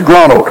have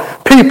disgruntled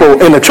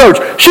people in the church.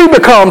 She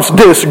becomes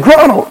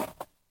disgruntled.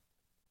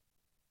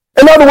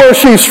 In other words,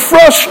 she's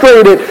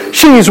frustrated,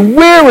 she's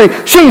weary,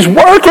 she's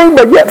working,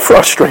 but yet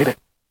frustrated.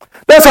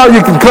 That's how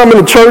you can come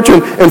into church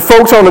and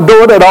folks on the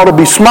door that ought to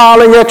be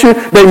smiling at you,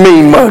 they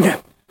mean mugging.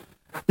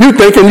 You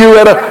thinking you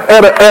at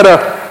a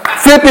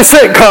 50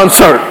 Cent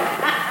concert.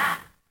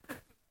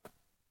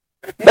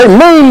 They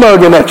mean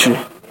mugging at you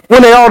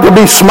when they ought to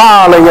be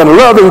smiling and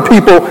loving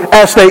people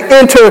as they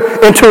enter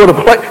into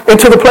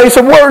the place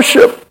of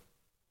worship.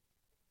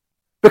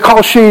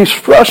 Because she's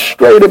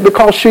frustrated,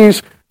 because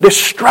she's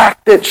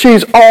distracted.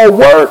 She's all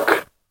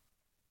work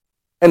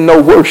and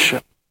no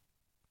worship.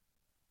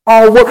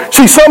 All work.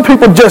 See, some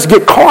people just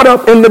get caught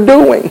up in the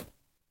doing.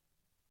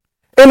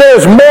 And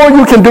there's more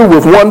you can do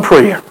with one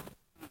prayer.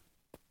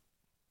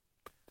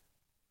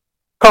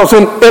 Because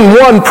in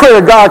one prayer,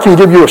 God can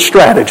give you a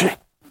strategy.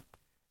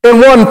 In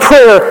one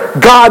prayer,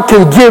 God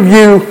can give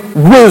you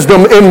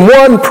wisdom. In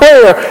one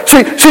prayer,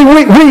 see,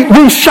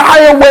 we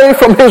shy away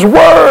from his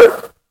word.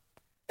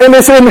 And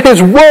it's in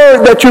his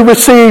word that you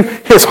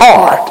receive his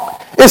heart.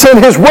 It's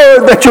in his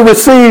word that you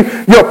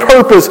receive your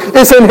purpose.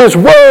 It's in his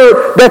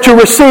word that you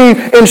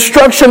receive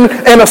instruction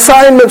and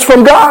assignments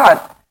from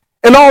God.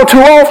 And all too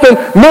often,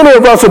 many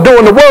of us are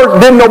doing the work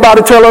then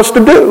nobody tell us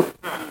to do.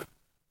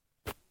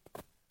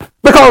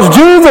 Because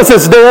Jesus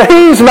is there,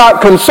 he's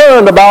not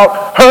concerned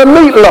about her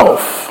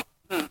meatloaf.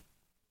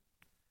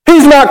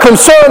 He's not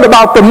concerned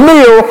about the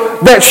meal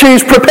that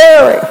she's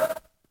preparing.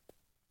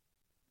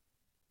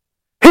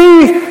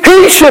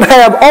 He should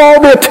have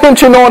all the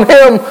attention on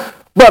him,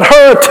 but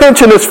her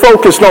attention is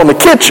focused on the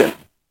kitchen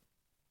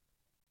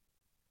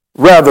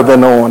rather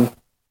than on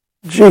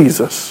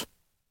Jesus.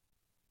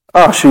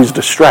 Oh, she's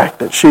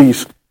distracted.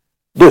 She's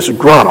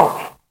disgruntled.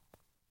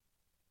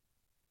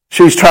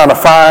 She's trying to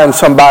find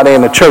somebody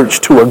in the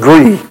church to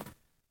agree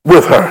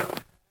with her.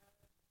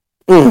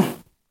 And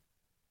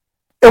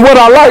what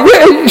I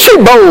like, she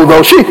bold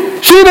though. She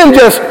didn't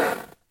just,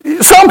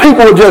 some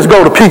people would just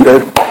go to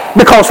Peter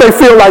because they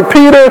feel like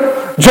Peter,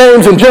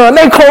 James, and John,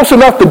 they close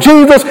enough to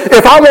Jesus.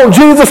 If I want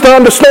Jesus to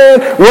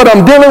understand what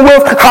I'm dealing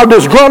with, how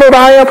disgruntled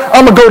I am,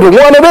 I'm going to go to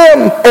one of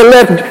them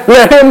and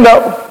let him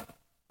know.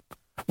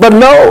 But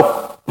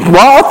no,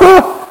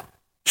 Martha,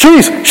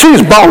 she's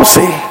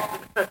bossy.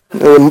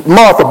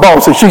 Martha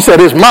bossy. She said,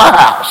 it's my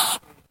house.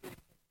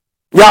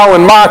 Y'all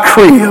in my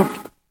crib.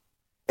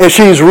 And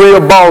she's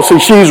real bossy.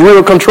 She's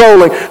real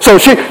controlling. So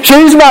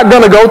she's not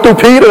going to go through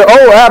Peter.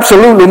 Oh,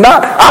 absolutely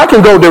not. I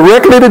can go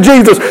directly to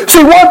Jesus. See,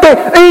 one thing,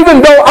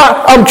 even though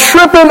I'm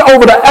tripping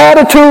over the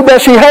attitude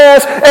that she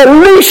has, at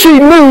least she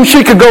knew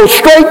she could go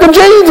straight to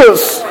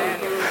Jesus.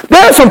 There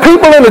are some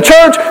people in the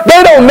church,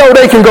 they don't know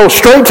they can go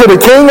straight to the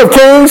King of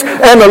Kings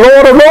and the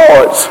Lord of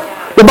Lords.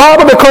 The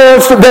Bible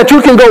declares that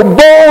you can go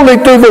boldly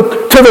to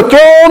the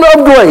throne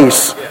of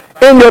grace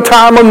in your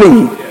time of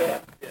need.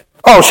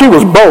 Oh, she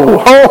was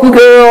bold.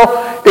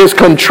 Homegirl is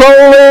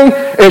controlling,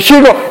 and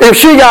if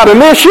she got an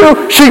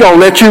issue, she gonna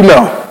let you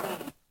know.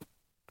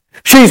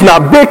 She's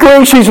not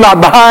bickering. She's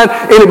not behind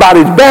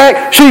anybody's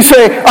back. She's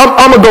saying,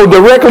 I'm gonna go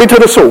directly to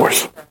the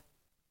source.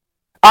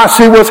 I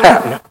see what's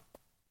happening.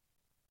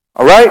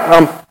 All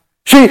right?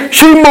 She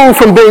moved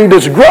from being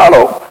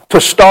disgruntled to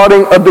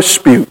starting a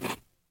dispute.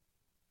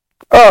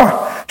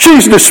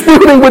 She's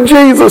disputing with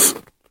Jesus.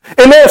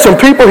 And there's some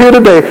people here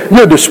today,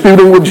 you're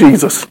disputing with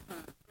Jesus.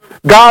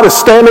 God is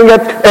standing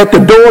at the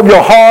door of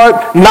your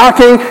heart,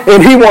 knocking,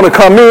 and he want to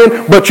come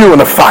in, but you're in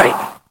a fight.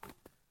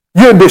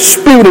 You're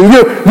disputing.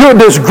 You're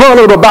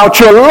disgruntled about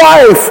your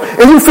life,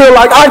 and you feel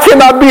like, I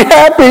cannot be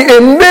happy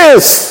in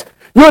this.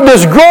 You're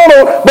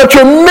disgruntled, but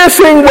you're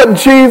missing what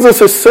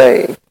Jesus is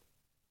saying.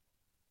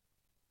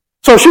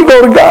 So she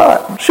go to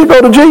God. She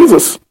go to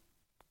Jesus.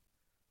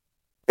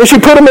 And she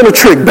put him in a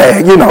trick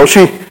bag.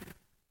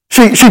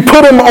 She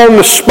put him on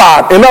the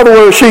spot. In other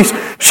words,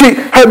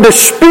 her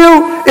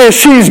dispute is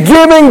she's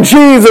giving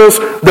Jesus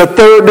the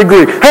third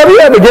degree. Have you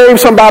ever gave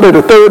somebody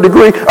the third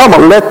degree? I'm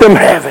going to let them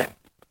have it.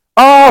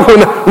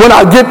 When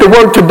I get to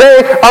work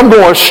today, I'm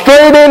going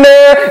straight in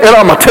there and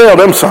I'm going to tell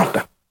them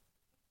something.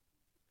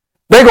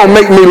 They're going to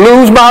make me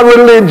lose my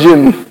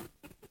religion.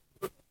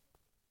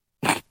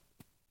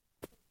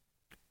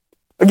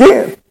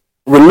 Again,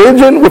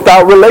 religion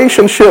without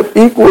relationship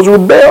equals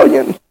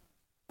rebellion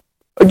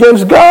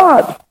against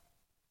God.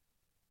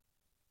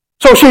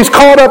 So she's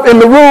caught up in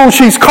the rules.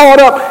 She's caught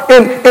up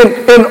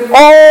in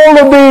all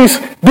of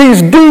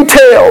these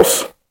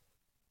details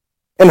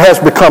and has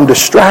become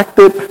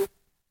distracted,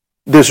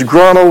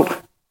 disgruntled,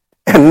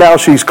 and now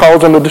she's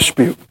causing a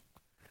dispute.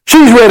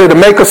 She's ready to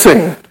make a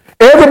scene.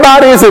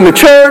 Everybody is in the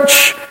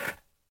church.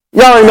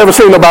 Y'all ain't never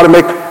seen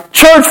nobody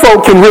church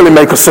folk can really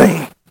make a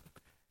scene.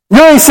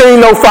 You ain't seen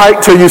no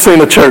fight till you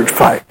seen a church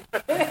fight.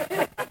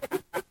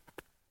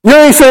 You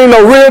ain't seen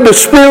no real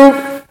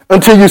dispute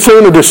until you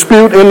seen a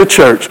dispute in the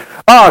church.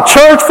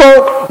 Church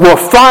folk will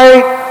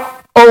fight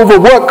over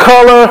what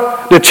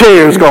color the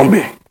chair is going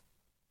to be.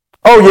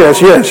 Oh,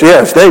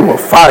 yes, they will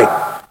fight.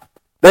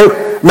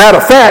 Matter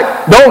of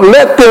fact, don't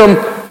let them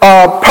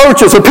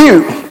purchase a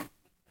pew.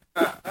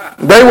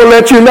 They will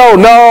let you know,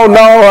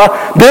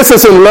 no, this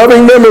is in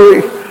loving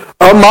memory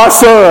of my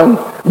son,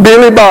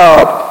 Billy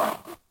Bob.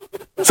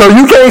 So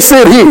you can't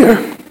sit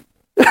here.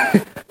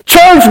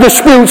 Church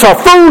disputes are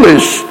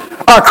foolish,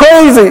 are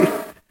crazy.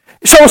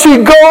 So she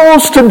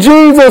goes to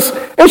Jesus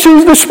and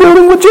she's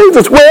disputing with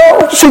Jesus.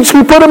 Well, she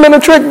put him in a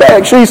trick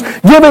bag. She's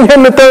giving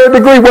him the third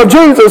degree. Well,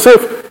 Jesus,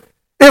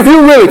 if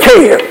you really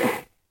cared,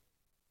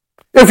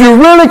 if you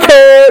really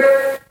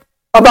cared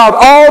about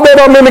all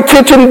that I'm in the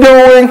kitchen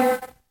doing,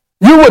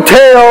 you would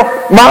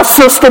tell my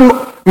sister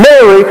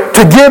Mary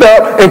to get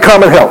up and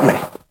come and help me.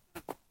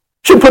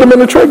 She put him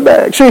in a trick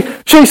bag.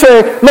 She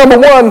said, number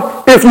one,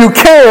 if you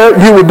care,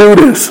 you would do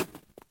this.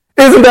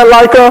 Isn't that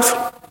like us?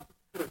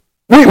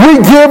 We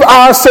give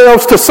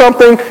ourselves to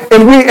something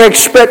and we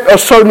expect a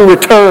certain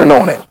return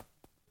on it.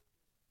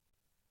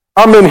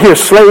 I'm in here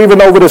slaving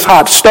over this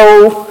hot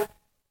stove.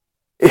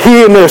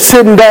 He in there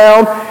sitting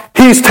down.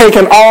 He's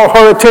taking all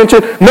her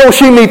attention. No,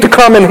 she need to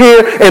come in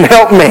here and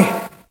help me.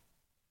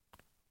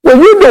 Well,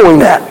 you're doing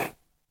that.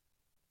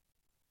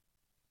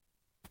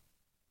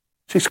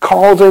 She's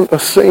causing a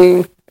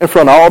scene in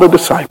front of all the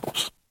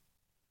disciples.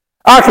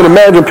 I can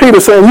imagine Peter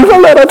saying, you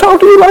gonna let her talk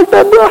to you like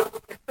that, bro?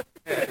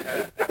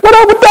 What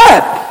up with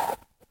that?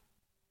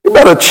 You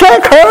better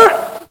check her.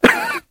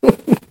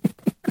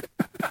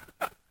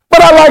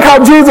 But I like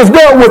how Jesus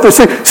dealt with it.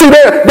 See,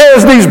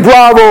 there's these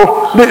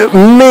bravo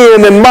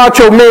men and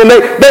macho men.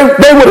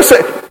 They would have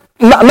said,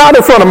 not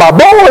in front of my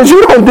boys,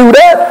 you don't do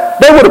that.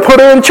 They would have put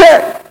her in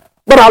check.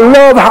 But I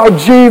love how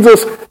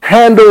Jesus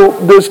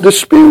handled this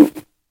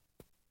dispute.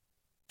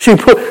 She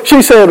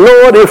said,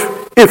 Lord,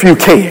 if you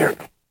cared,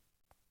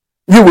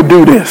 you would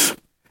do this.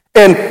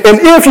 And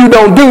if you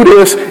don't do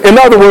this, in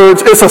other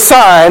words, it's a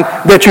sign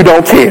that you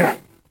don't care.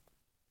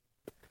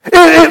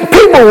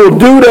 People will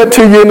do that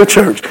to you in the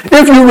church.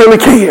 If you really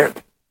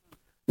cared,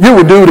 you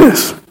would do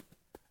this.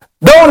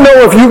 Don't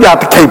know if you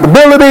got the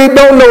capability,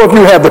 don't know if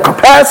you have the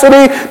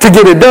capacity to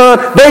get it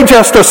done. They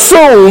just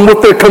assume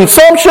with the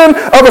consumption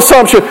of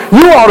assumption,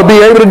 you ought to be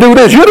able to do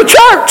this. You're the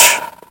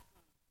church.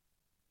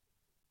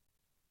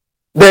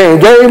 They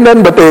ain't gave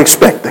nothing, but they're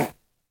expecting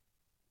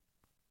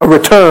a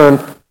return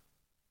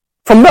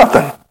from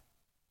nothing.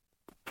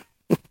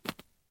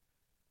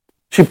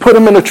 She put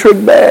him in a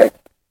trick bag.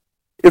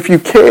 If you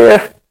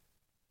care,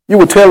 you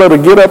would tell her to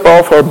get up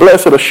off her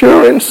blessed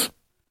assurance,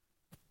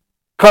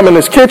 come in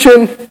his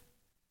kitchen,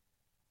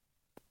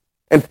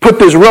 and put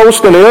this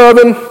roast in the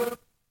oven.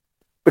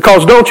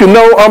 Because don't you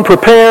know I'm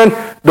preparing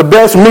the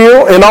best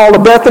meal in all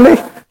of Bethany?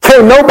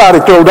 Can't nobody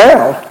throw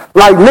down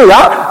like me.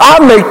 I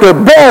make the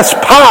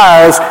best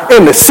pies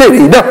in the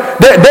city.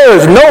 There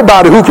is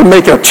nobody who can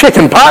make a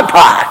chicken pot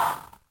pie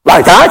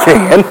like I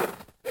can.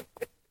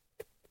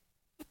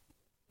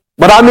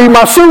 But I need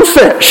my sous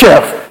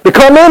chef to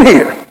come in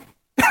here.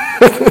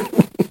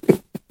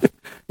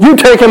 You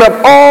taking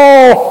up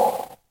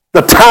all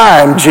the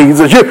time,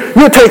 Jesus.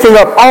 You're taking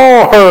up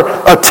all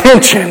her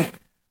attention.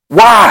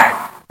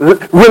 Why?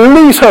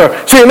 Release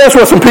her. See, and that's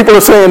what some people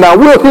are saying now.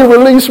 Will he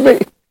release me?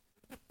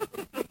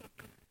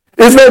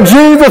 Is that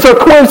Jesus or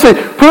Quincy?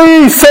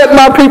 Please set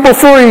my people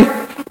free.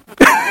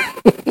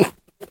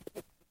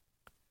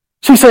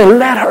 She's saying,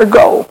 let her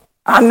go.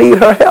 I need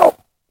her help.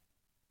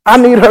 I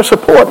need her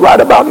support right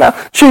about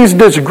now. She's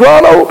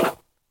disgruntled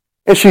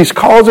and she's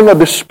causing a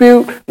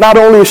dispute. Not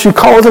only is she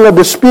causing a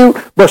dispute,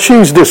 but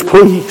she's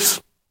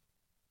displeased.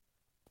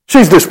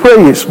 She's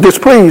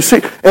displeased.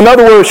 In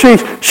other words,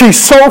 she's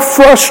so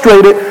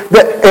frustrated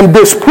and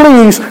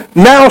displeased,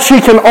 now she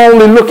can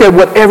only look at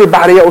what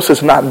everybody else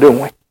is not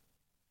doing.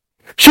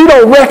 She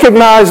don't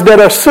recognize that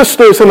her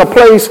sister is in a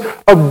place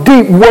of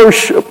deep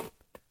worship.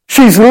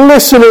 She's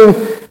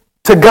listening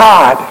to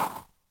God.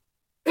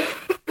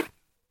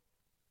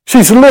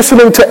 She's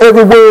listening to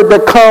every word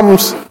that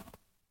comes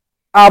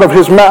out of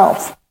his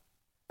mouth.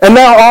 And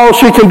now all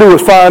she can do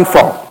is find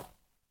fault.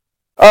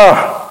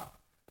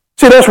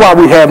 See, that's why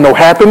we have no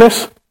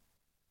happiness.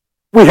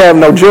 We have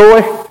no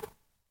joy.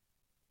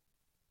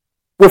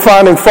 We're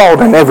finding fault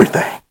in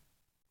everything.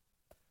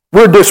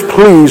 We're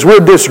displeased. We're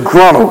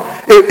disgruntled.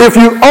 If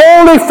you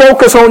only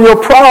focus on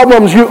your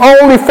problems, you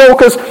only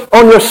focus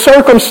on your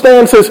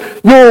circumstances,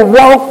 you'll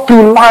walk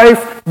through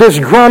life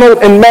disgruntled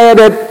and mad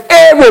at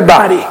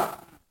everybody.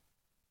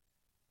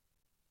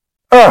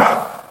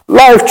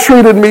 Life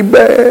treated me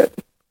bad.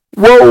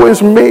 Woe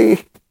is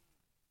me.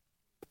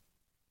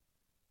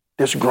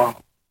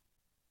 Disgruntled.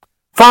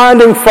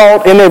 Finding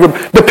fault in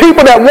everybody. The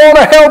people that want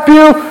to help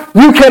you,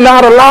 you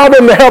cannot allow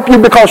them to help you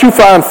because you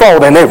find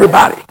fault in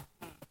everybody.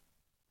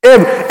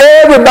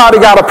 Everybody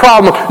got a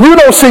problem. You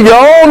don't see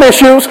your own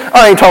issues.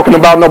 I ain't talking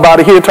about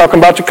nobody here, talking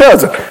about your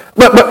cousin.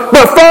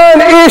 But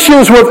find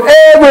issues with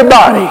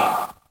everybody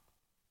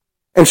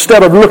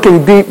instead of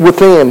looking deep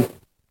within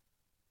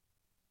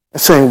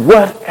and saying,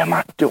 what am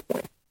I doing?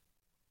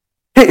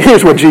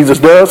 Here's what Jesus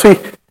does.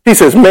 He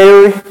says,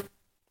 Mary,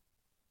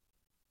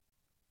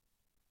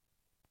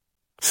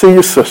 see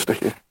your sister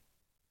here.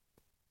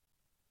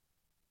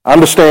 I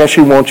understand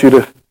she wants you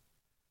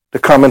to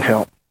come and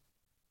help.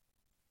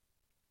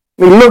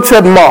 He looks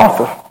at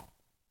Martha.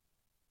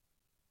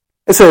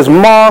 It says,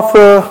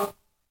 Martha,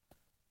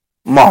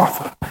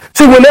 Martha.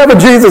 See, whenever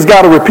Jesus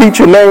got to repeat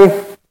your name,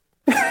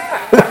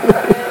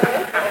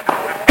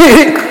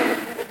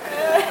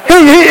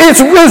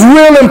 it's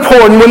real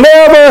important.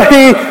 Whenever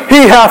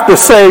he have to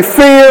say,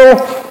 Phil,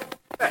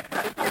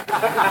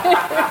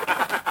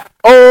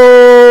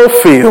 oh,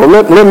 Phil,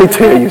 let me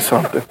tell you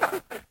something.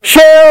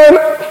 Sharon,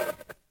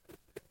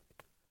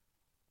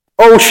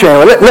 oh,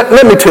 Sharon,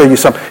 let me tell you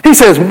something. He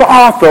says,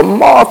 Martha,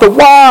 Martha,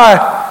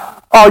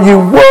 why are you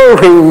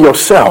worrying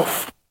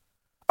yourself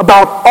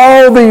about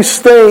all these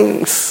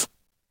things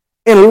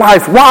in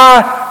life?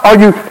 Why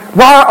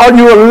are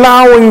you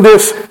allowing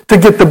this to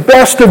get the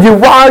best of you?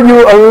 Why are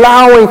you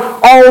allowing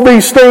all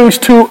these things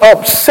to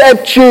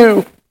upset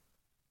you?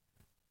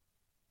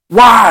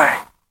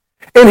 Why?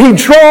 And he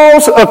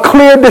draws a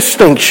clear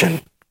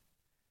distinction.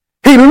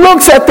 He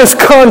looks at this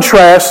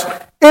contrast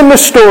in the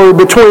story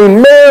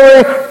between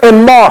Mary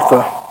and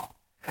Martha.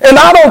 And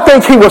I don't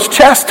think he was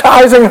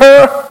chastising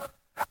her.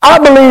 I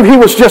believe he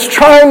was just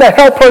trying to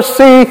help her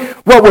see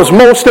what was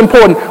most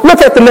important.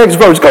 Look at the next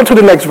verse. Go to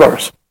the next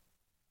verse.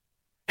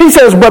 He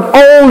says, but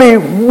only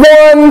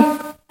one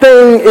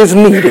thing is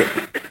needed.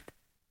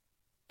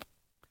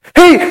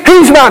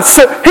 He's not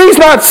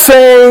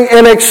saying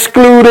and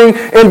excluding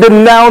and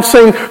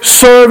denouncing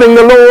serving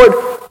the Lord.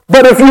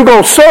 But if you're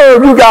going to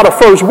serve, you got to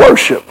first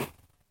worship.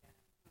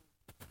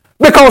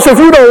 Because if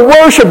you don't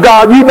worship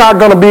God, you're not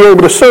going to be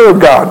able to serve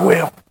God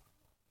well.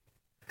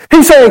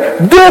 He's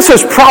saying this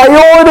is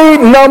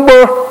priority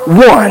number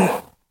one.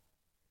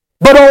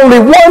 But only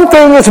one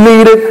thing is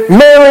needed.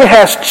 Mary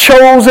has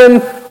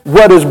chosen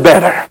what is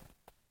better.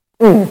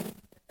 In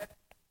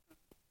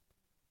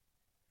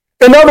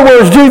other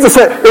words, Jesus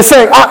is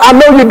saying, I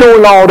know you're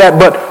doing all that,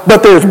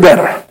 but there's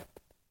better.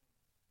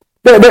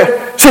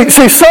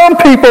 See, some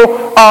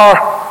people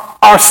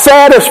are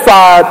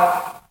satisfied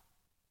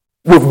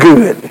with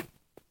good.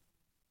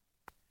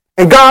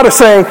 And God is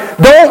saying,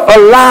 don't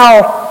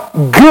allow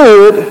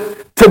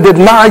good to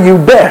deny you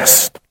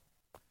best.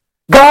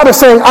 God is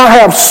saying, I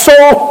have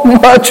so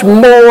much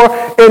more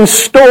in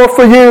store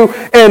for you.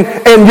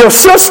 And your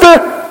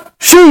sister,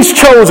 she's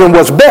chosen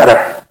what's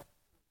better.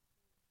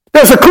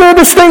 There's a clear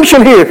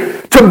distinction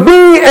here. To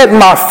be at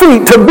my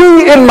feet, to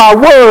be in my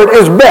word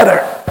is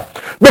better.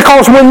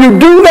 Because when you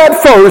do that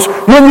first,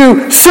 when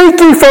you seek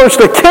ye first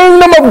the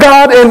kingdom of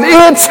God and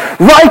its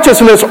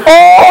righteousness,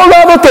 all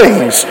other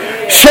things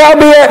shall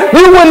be added.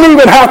 You wouldn't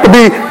even have to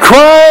be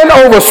crying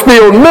over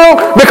spilled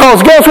milk,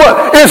 because guess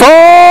what? It's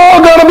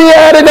all going to be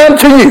added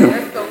unto you.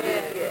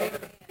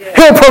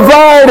 He'll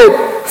provide it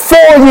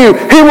for you.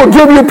 He will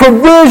give you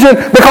provision,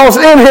 because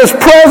in his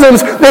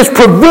presence is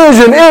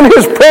provision. In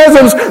his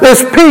presence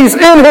is peace.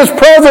 In his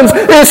presence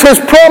is his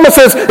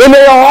promises, and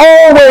they are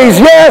always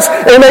yes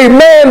and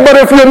amen. But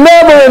if you're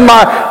never in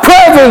my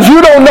presence,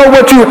 you don't know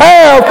what you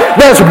have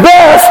that's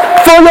best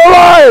for your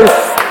life.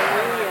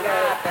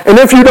 And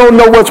if you don't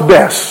know what's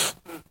best,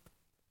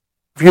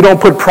 if you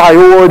don't put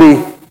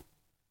priority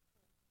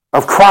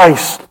of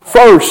Christ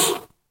first,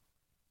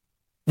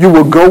 you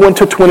will go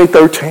into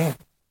 2013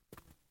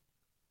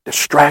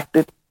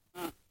 distracted,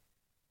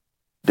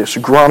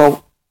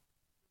 disgruntled,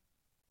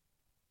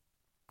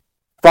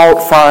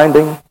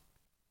 fault-finding,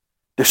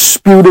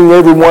 disputing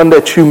everyone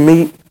that you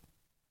meet.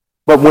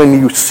 But when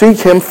you seek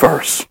him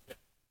first,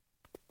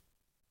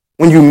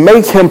 when you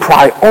make him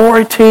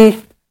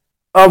priority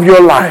of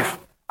your life,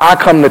 I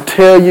come to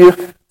tell you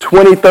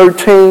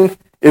 2013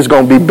 is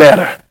going to be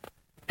better.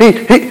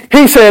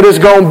 He said it's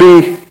going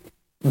to be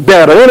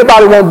better.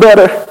 Anybody want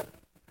better?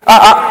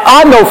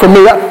 I know for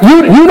me,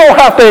 you don't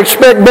have to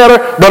expect better,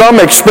 but I'm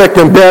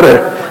expecting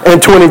better in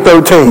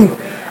 2013.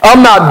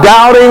 I'm not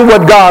doubting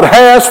what God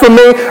has for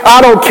me.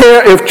 I don't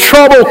care if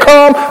trouble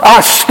comes.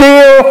 I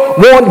still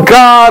want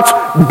God's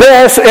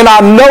best, and I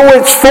know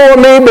it's for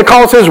me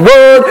because his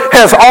word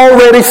has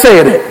already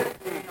said it.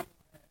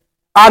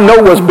 I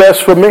know what's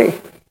best for me,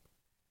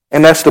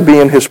 and that's to be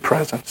in his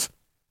presence,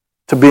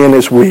 to be in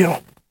his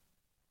will.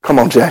 Come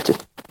on, Jackie.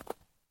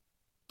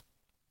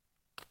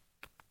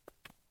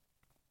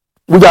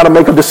 We got to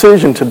make a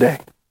decision today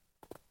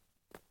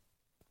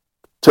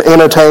to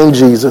entertain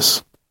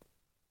Jesus.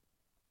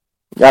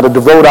 We got to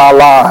devote our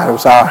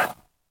lives, our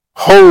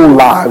whole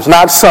lives,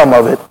 not some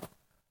of it,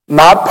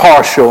 not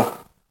partial,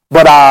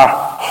 but our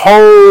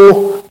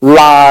whole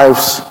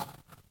lives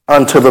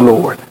unto the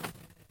Lord.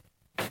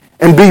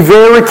 And be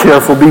very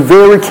careful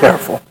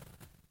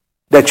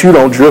that you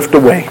don't drift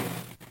away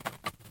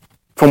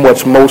from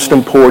what's most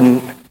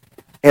important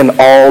in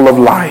all of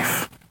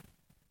life.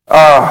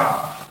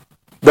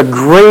 The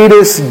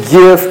greatest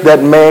gift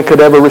that man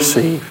could ever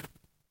receive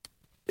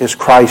is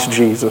Christ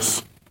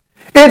Jesus.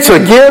 It's a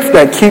gift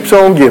that keeps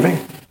on giving.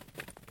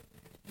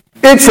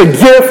 It's a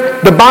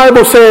gift, the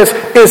Bible says,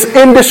 is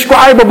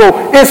indescribable.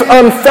 It's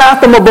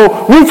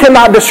unfathomable. We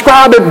cannot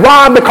describe it.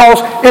 Why?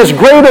 Because it's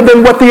greater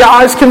than what the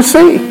eyes can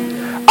see.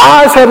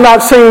 Eyes have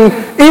not seen,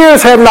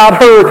 ears have not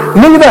heard,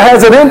 neither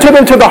has it entered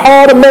into the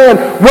heart of man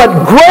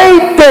what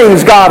great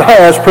things God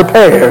has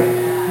prepared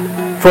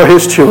for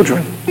his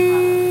children.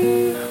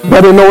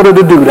 But in order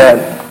to do that,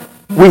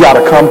 we got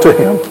to come to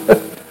him.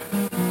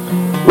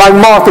 Like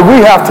Martha, we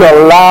have to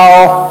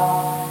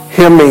allow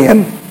him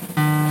in,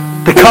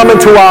 to come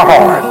into our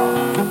heart,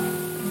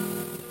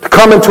 to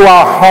come into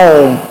our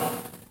home.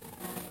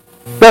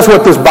 That's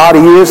what this body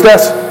is.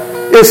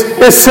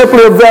 It's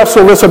simply a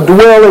vessel. It's a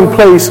dwelling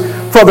place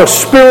for the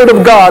Spirit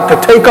of God to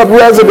take up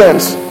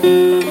residence.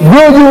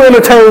 Will you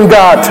entertain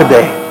God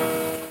today?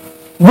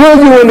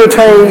 Will you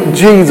entertain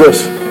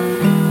Jesus?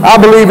 I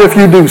believe if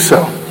you do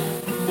so,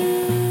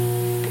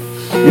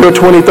 your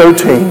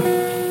 2013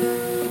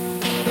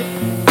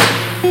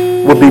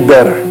 will be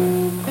better.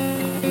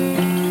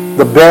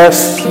 The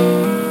best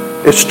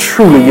is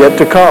truly yet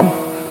to come.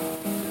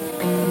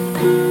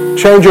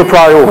 Change your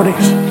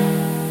priorities.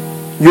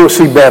 You'll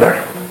see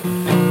better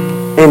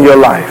in your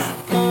life.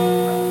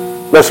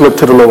 Let's look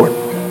to the Lord.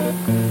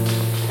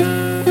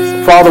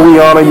 Father, we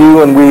honor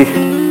you and we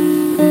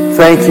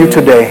thank you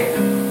today.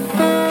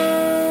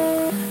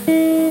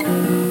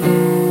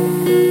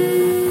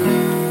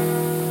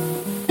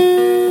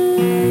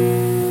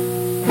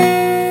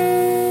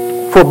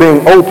 For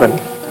being open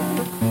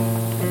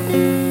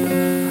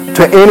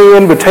to any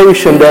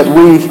invitation that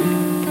we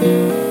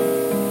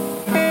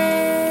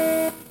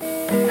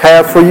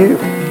have for you.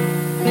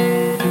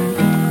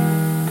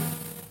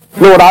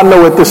 Lord, I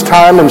know at this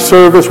time in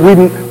service we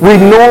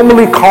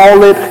normally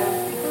call it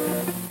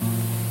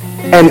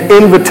an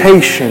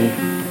invitation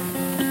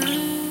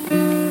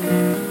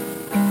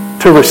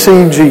to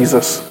receive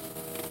Jesus.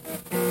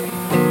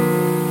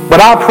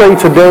 But I pray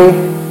today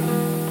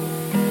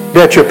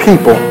that your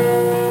people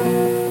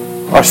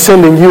are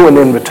sending you an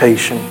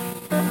invitation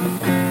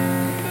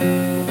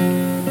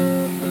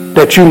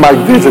that you might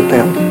visit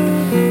them.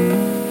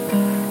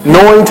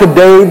 Knowing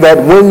today that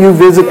when you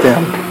visit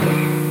them,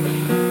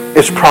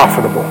 it's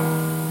profitable.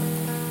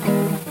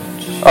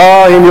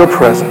 In your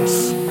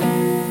presence,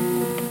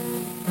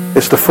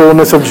 it's the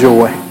fullness of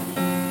joy.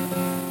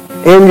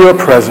 In your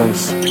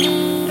presence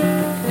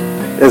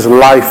is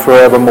life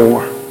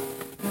forevermore.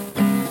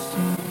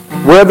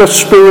 Where the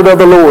Spirit of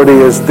the Lord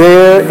is,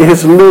 there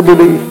is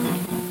liberty.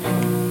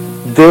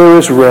 There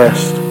is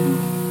rest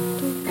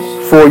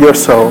for your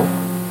soul.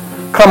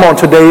 Come on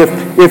today.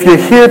 If you're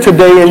here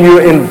today and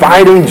you're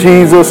inviting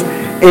Jesus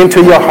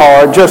into your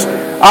heart,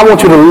 I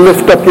want you to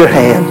lift up your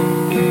hand.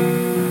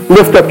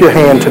 Lift up your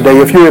hand today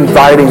if you're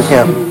inviting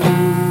him.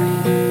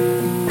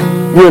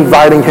 You're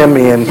inviting him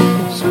in.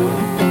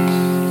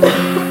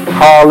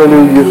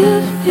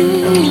 Hallelujah.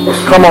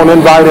 Come on,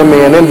 invite him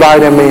in.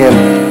 Invite him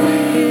in.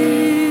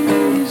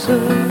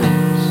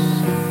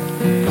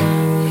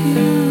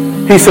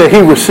 He said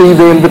he received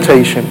the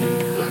invitation.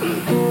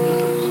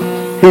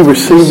 He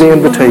received the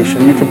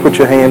invitation. You can put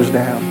your hands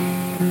down.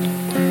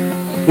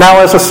 Now,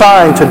 as a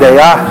sign today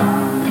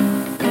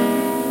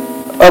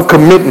of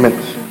commitment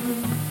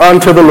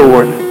unto the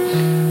Lord,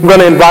 I'm going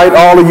to invite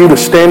all of you to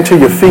stand to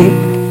your feet.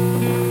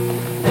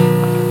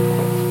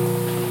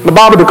 The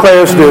Bible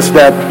declares this,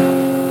 that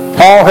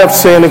all have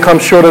sinned and come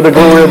short of the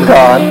glory of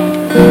God.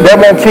 That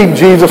won't keep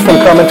Jesus from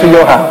coming to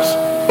your house.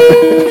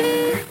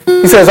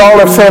 He says all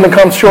have sinned and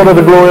come short of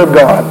the glory of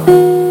God.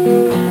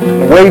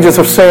 The wages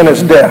of sin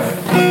is death,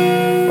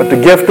 but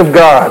the gift of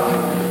God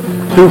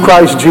through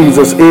Christ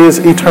Jesus is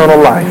eternal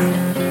life.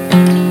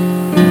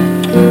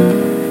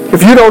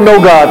 If you don't know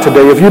God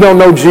today, if you don't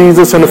know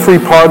Jesus and the free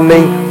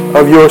pardoning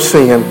of your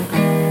sin,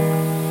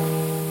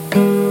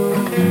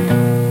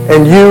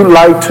 and you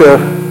like to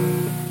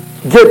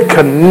get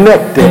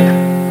connected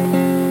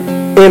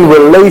in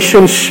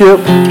relationship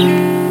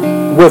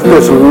with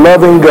this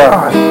loving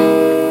God.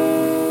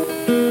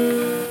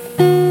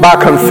 By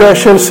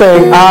confession,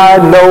 saying, I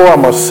know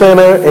I'm a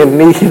sinner in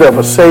need of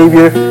a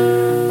Savior.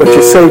 But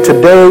you say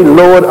today,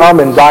 Lord, I'm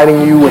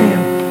inviting you in.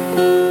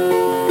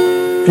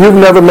 If you've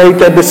never made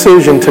that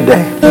decision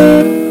today,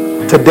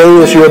 today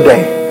is your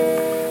day.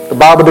 The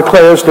Bible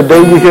declares, the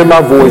day you hear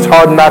my voice,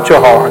 harden not your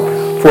heart,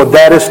 for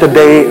that is the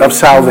day of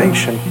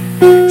salvation.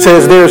 It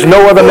says, there is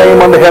no other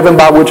name under heaven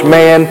by which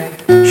man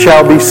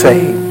shall be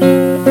saved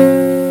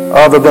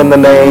other than the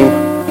name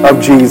of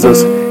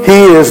Jesus.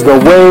 He is the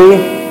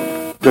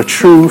way, the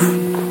truth,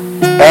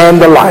 and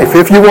the life.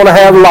 If you want to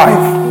have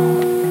life,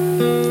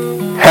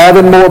 have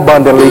it more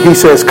abundantly, he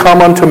says,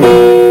 come unto me,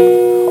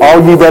 all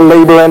ye that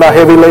labor and are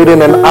heavy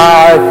laden, and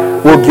I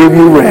will give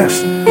you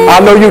rest. I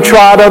know you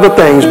tried other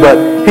things, but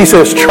he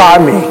says, try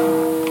me,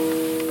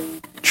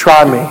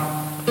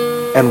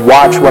 and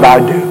watch what I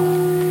do.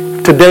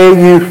 Today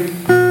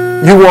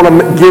you want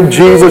to give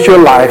Jesus your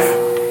life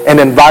and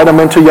invite him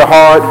into your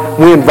heart.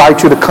 We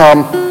invite you to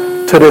come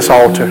to this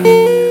altar.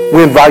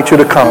 We invite you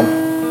to come.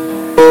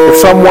 If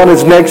someone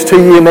is next to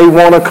you and they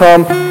want to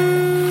come,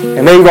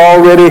 and they've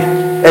already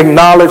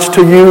acknowledged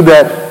to you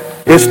that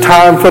it's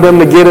time for them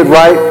to get it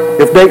right,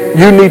 if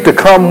you need to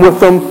come with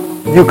them,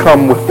 you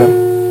come with them.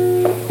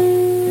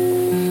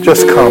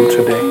 Just come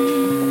today.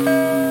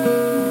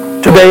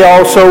 Today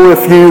also,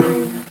 if you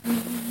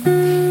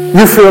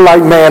feel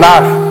like, man,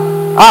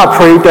 I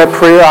prayed that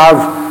prayer,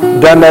 I've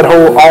done that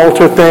whole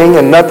altar thing,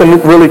 and nothing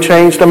really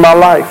changed in my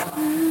life.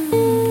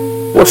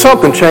 Well,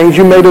 something changed.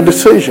 You made a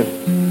decision.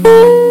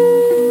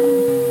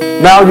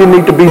 Now you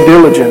need to be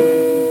diligent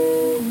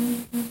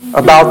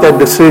about that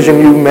decision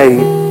you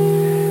made.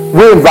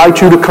 We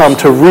invite you to come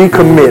to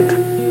recommit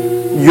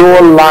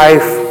your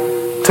life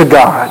to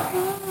God.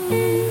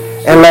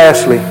 And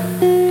lastly,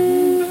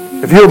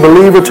 if you're a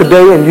believer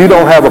today and you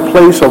don't have a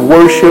place of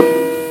worship,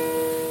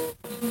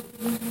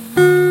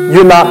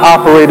 you're not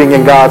operating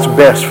in God's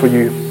best for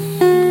you.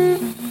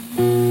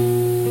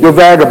 You're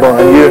vagabond.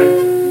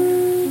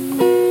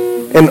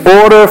 In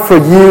order for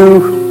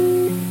you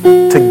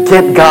to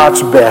get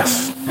God's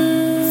best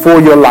for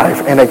your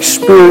life and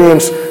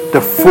experience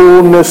the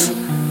fullness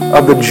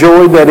of the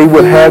joy that he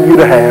would have you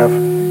to have,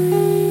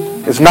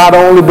 is not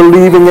only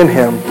believing in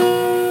him,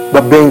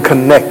 but being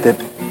connected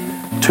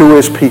to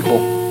his people.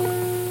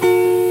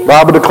 The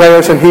Bible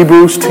declares in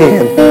Hebrews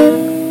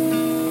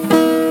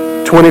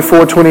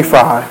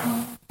 10:24-25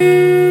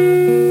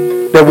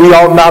 that we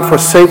ought not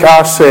forsake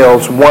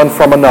ourselves one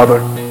from another,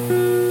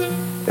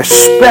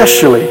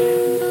 especially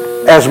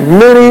as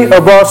many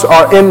of us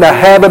are in the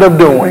habit of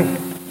doing.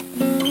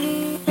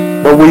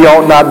 But we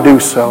ought not do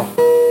so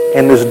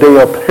in this day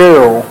of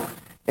peril,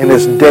 in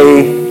this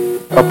day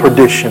of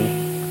perdition.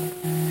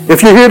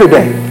 If you're here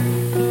today,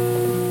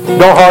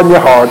 don't harden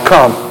your heart.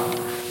 Come.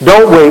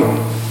 Don't wait.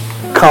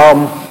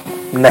 Come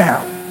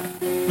now.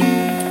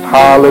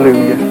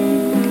 Hallelujah.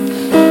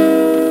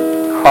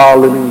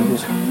 Hallelujah.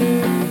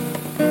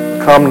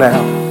 Come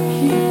now.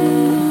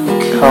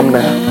 Come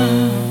now.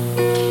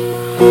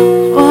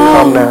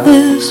 Come now.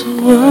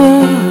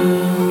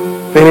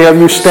 If any of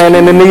you stand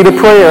in the need of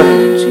prayer,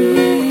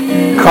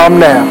 come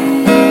now.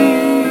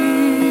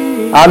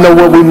 I know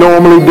what we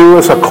normally do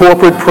is a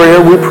corporate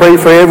prayer. We pray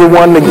for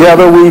everyone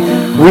together.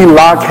 We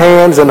lock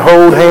hands and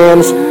hold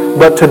hands.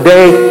 But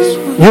today,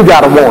 you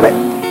got to want it.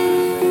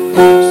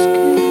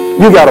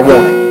 You got to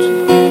want it.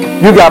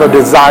 You got to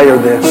desire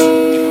this.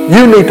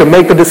 You need to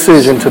make a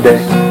decision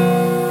today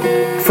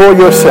for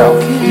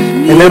yourself.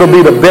 And it'll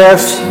be the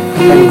best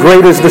and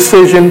greatest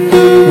decision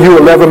you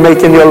will ever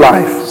make in your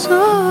life.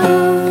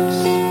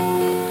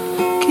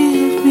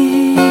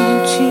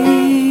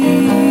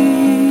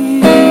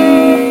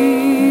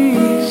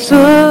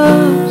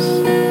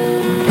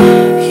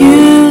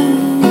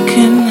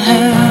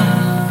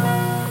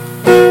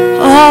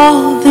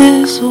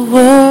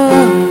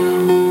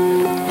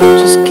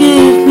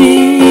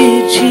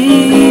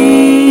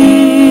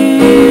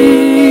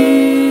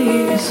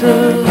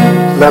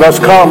 Let us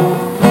come.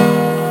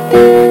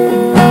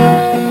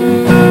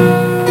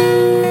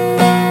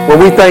 Well,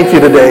 we thank you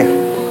today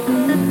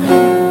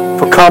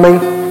for coming.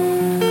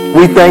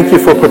 We thank you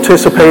for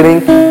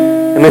participating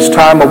in this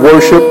time of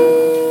worship.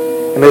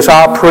 And it's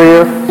our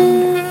prayer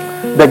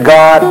that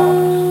God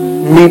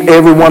meet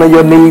every one of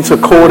your needs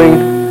according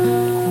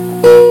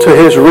to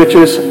his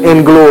riches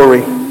in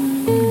glory.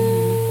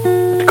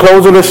 At the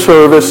close of this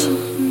service,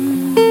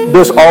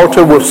 this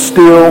altar will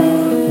still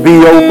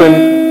be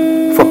open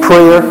for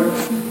prayer.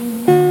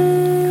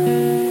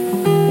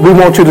 We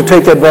want you to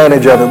take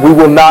advantage of it. We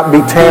will not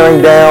be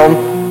tearing down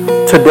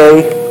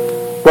today,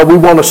 but we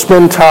want to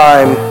spend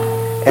time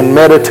in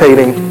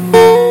meditating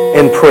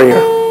in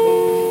prayer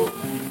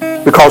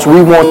because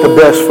we want the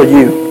best for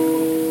you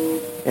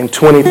in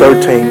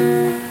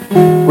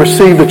 2013.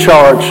 Receive the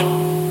charge.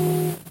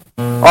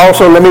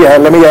 Also, let me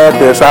add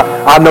this.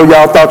 I know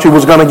y'all thought you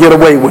was going to get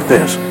away with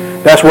this.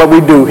 That's what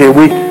we do here.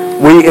 We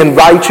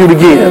invite you to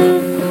give.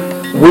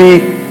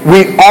 We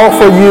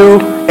offer you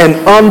an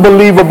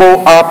unbelievable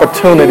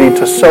opportunity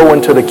to sow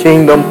into the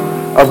kingdom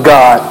of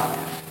God.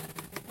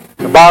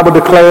 Bible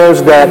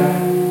declares that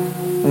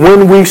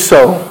when we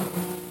sow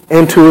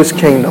into his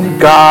kingdom,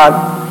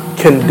 God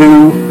can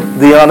do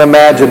the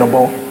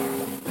unimaginable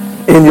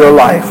in your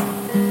life.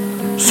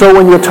 Sow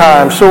in your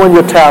time, sow in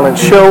your talent,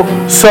 sow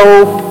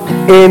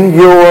in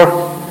your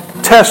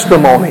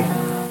testimony,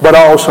 but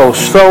also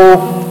sow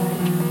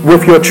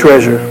with your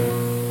treasure.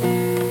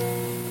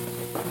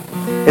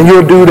 And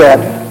you'll do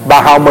that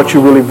by how much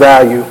you really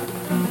value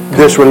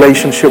this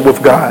relationship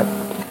with God.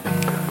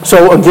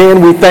 So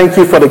again, we thank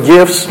you for the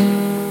gifts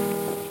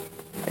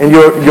and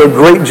your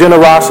great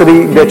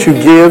generosity that you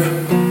give.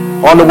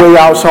 On the way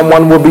out,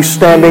 someone will be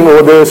standing,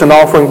 or there's an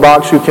offering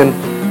box you can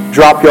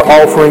drop your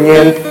offering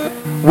in.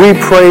 We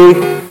pray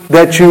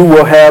that you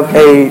will have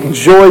a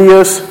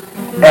joyous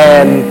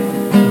and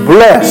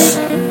blessed,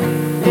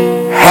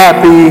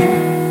 happy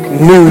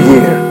New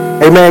Year.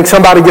 Amen.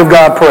 Somebody give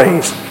God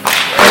praise.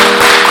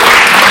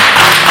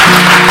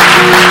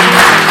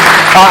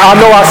 I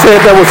know I said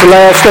that was the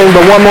last thing,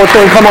 but one more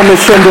thing. Come on,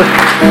 Miss Shinda.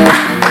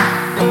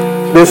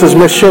 This is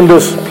Miss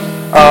Shinda's,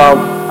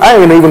 I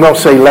ain't even going to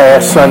say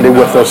last Sunday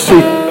with us.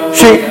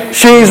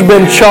 She's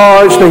been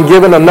charged and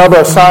given another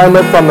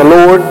assignment from the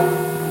Lord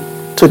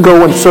to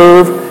go and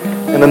serve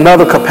in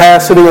another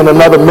capacity, in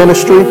another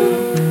ministry.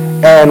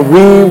 And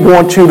we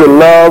want you to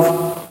love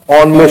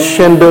on Miss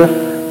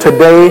Shinda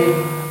today.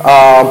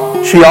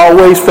 She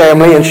always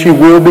family, and she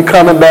will be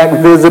coming back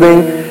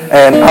visiting.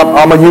 And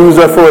I'm going to use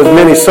her for as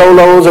many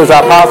solos as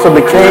I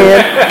possibly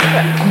can.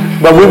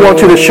 But we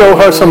want you to show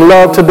her some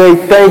love today.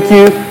 Thank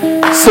you,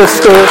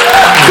 sister,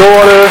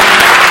 daughter.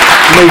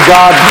 May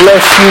God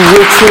bless you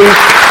richly.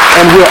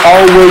 And we're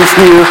always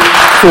here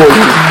for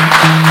you.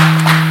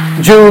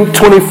 June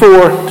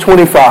 24,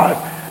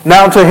 25.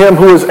 Now to him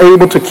who is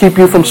able to keep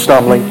you from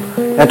stumbling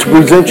and to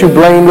present you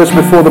blameless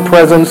before the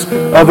presence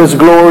of his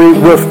glory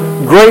with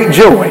great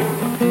joy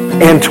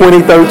in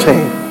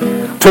 2013.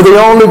 To the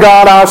only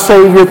God, our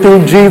Savior,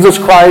 through Jesus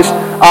Christ,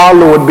 our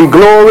Lord, be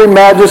glory,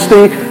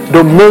 majesty,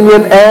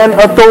 dominion, and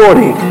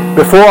authority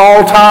before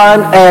all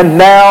time and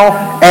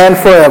now and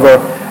forever.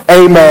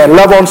 Amen.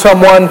 Love on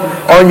someone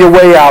on your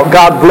way out.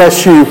 God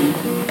bless you.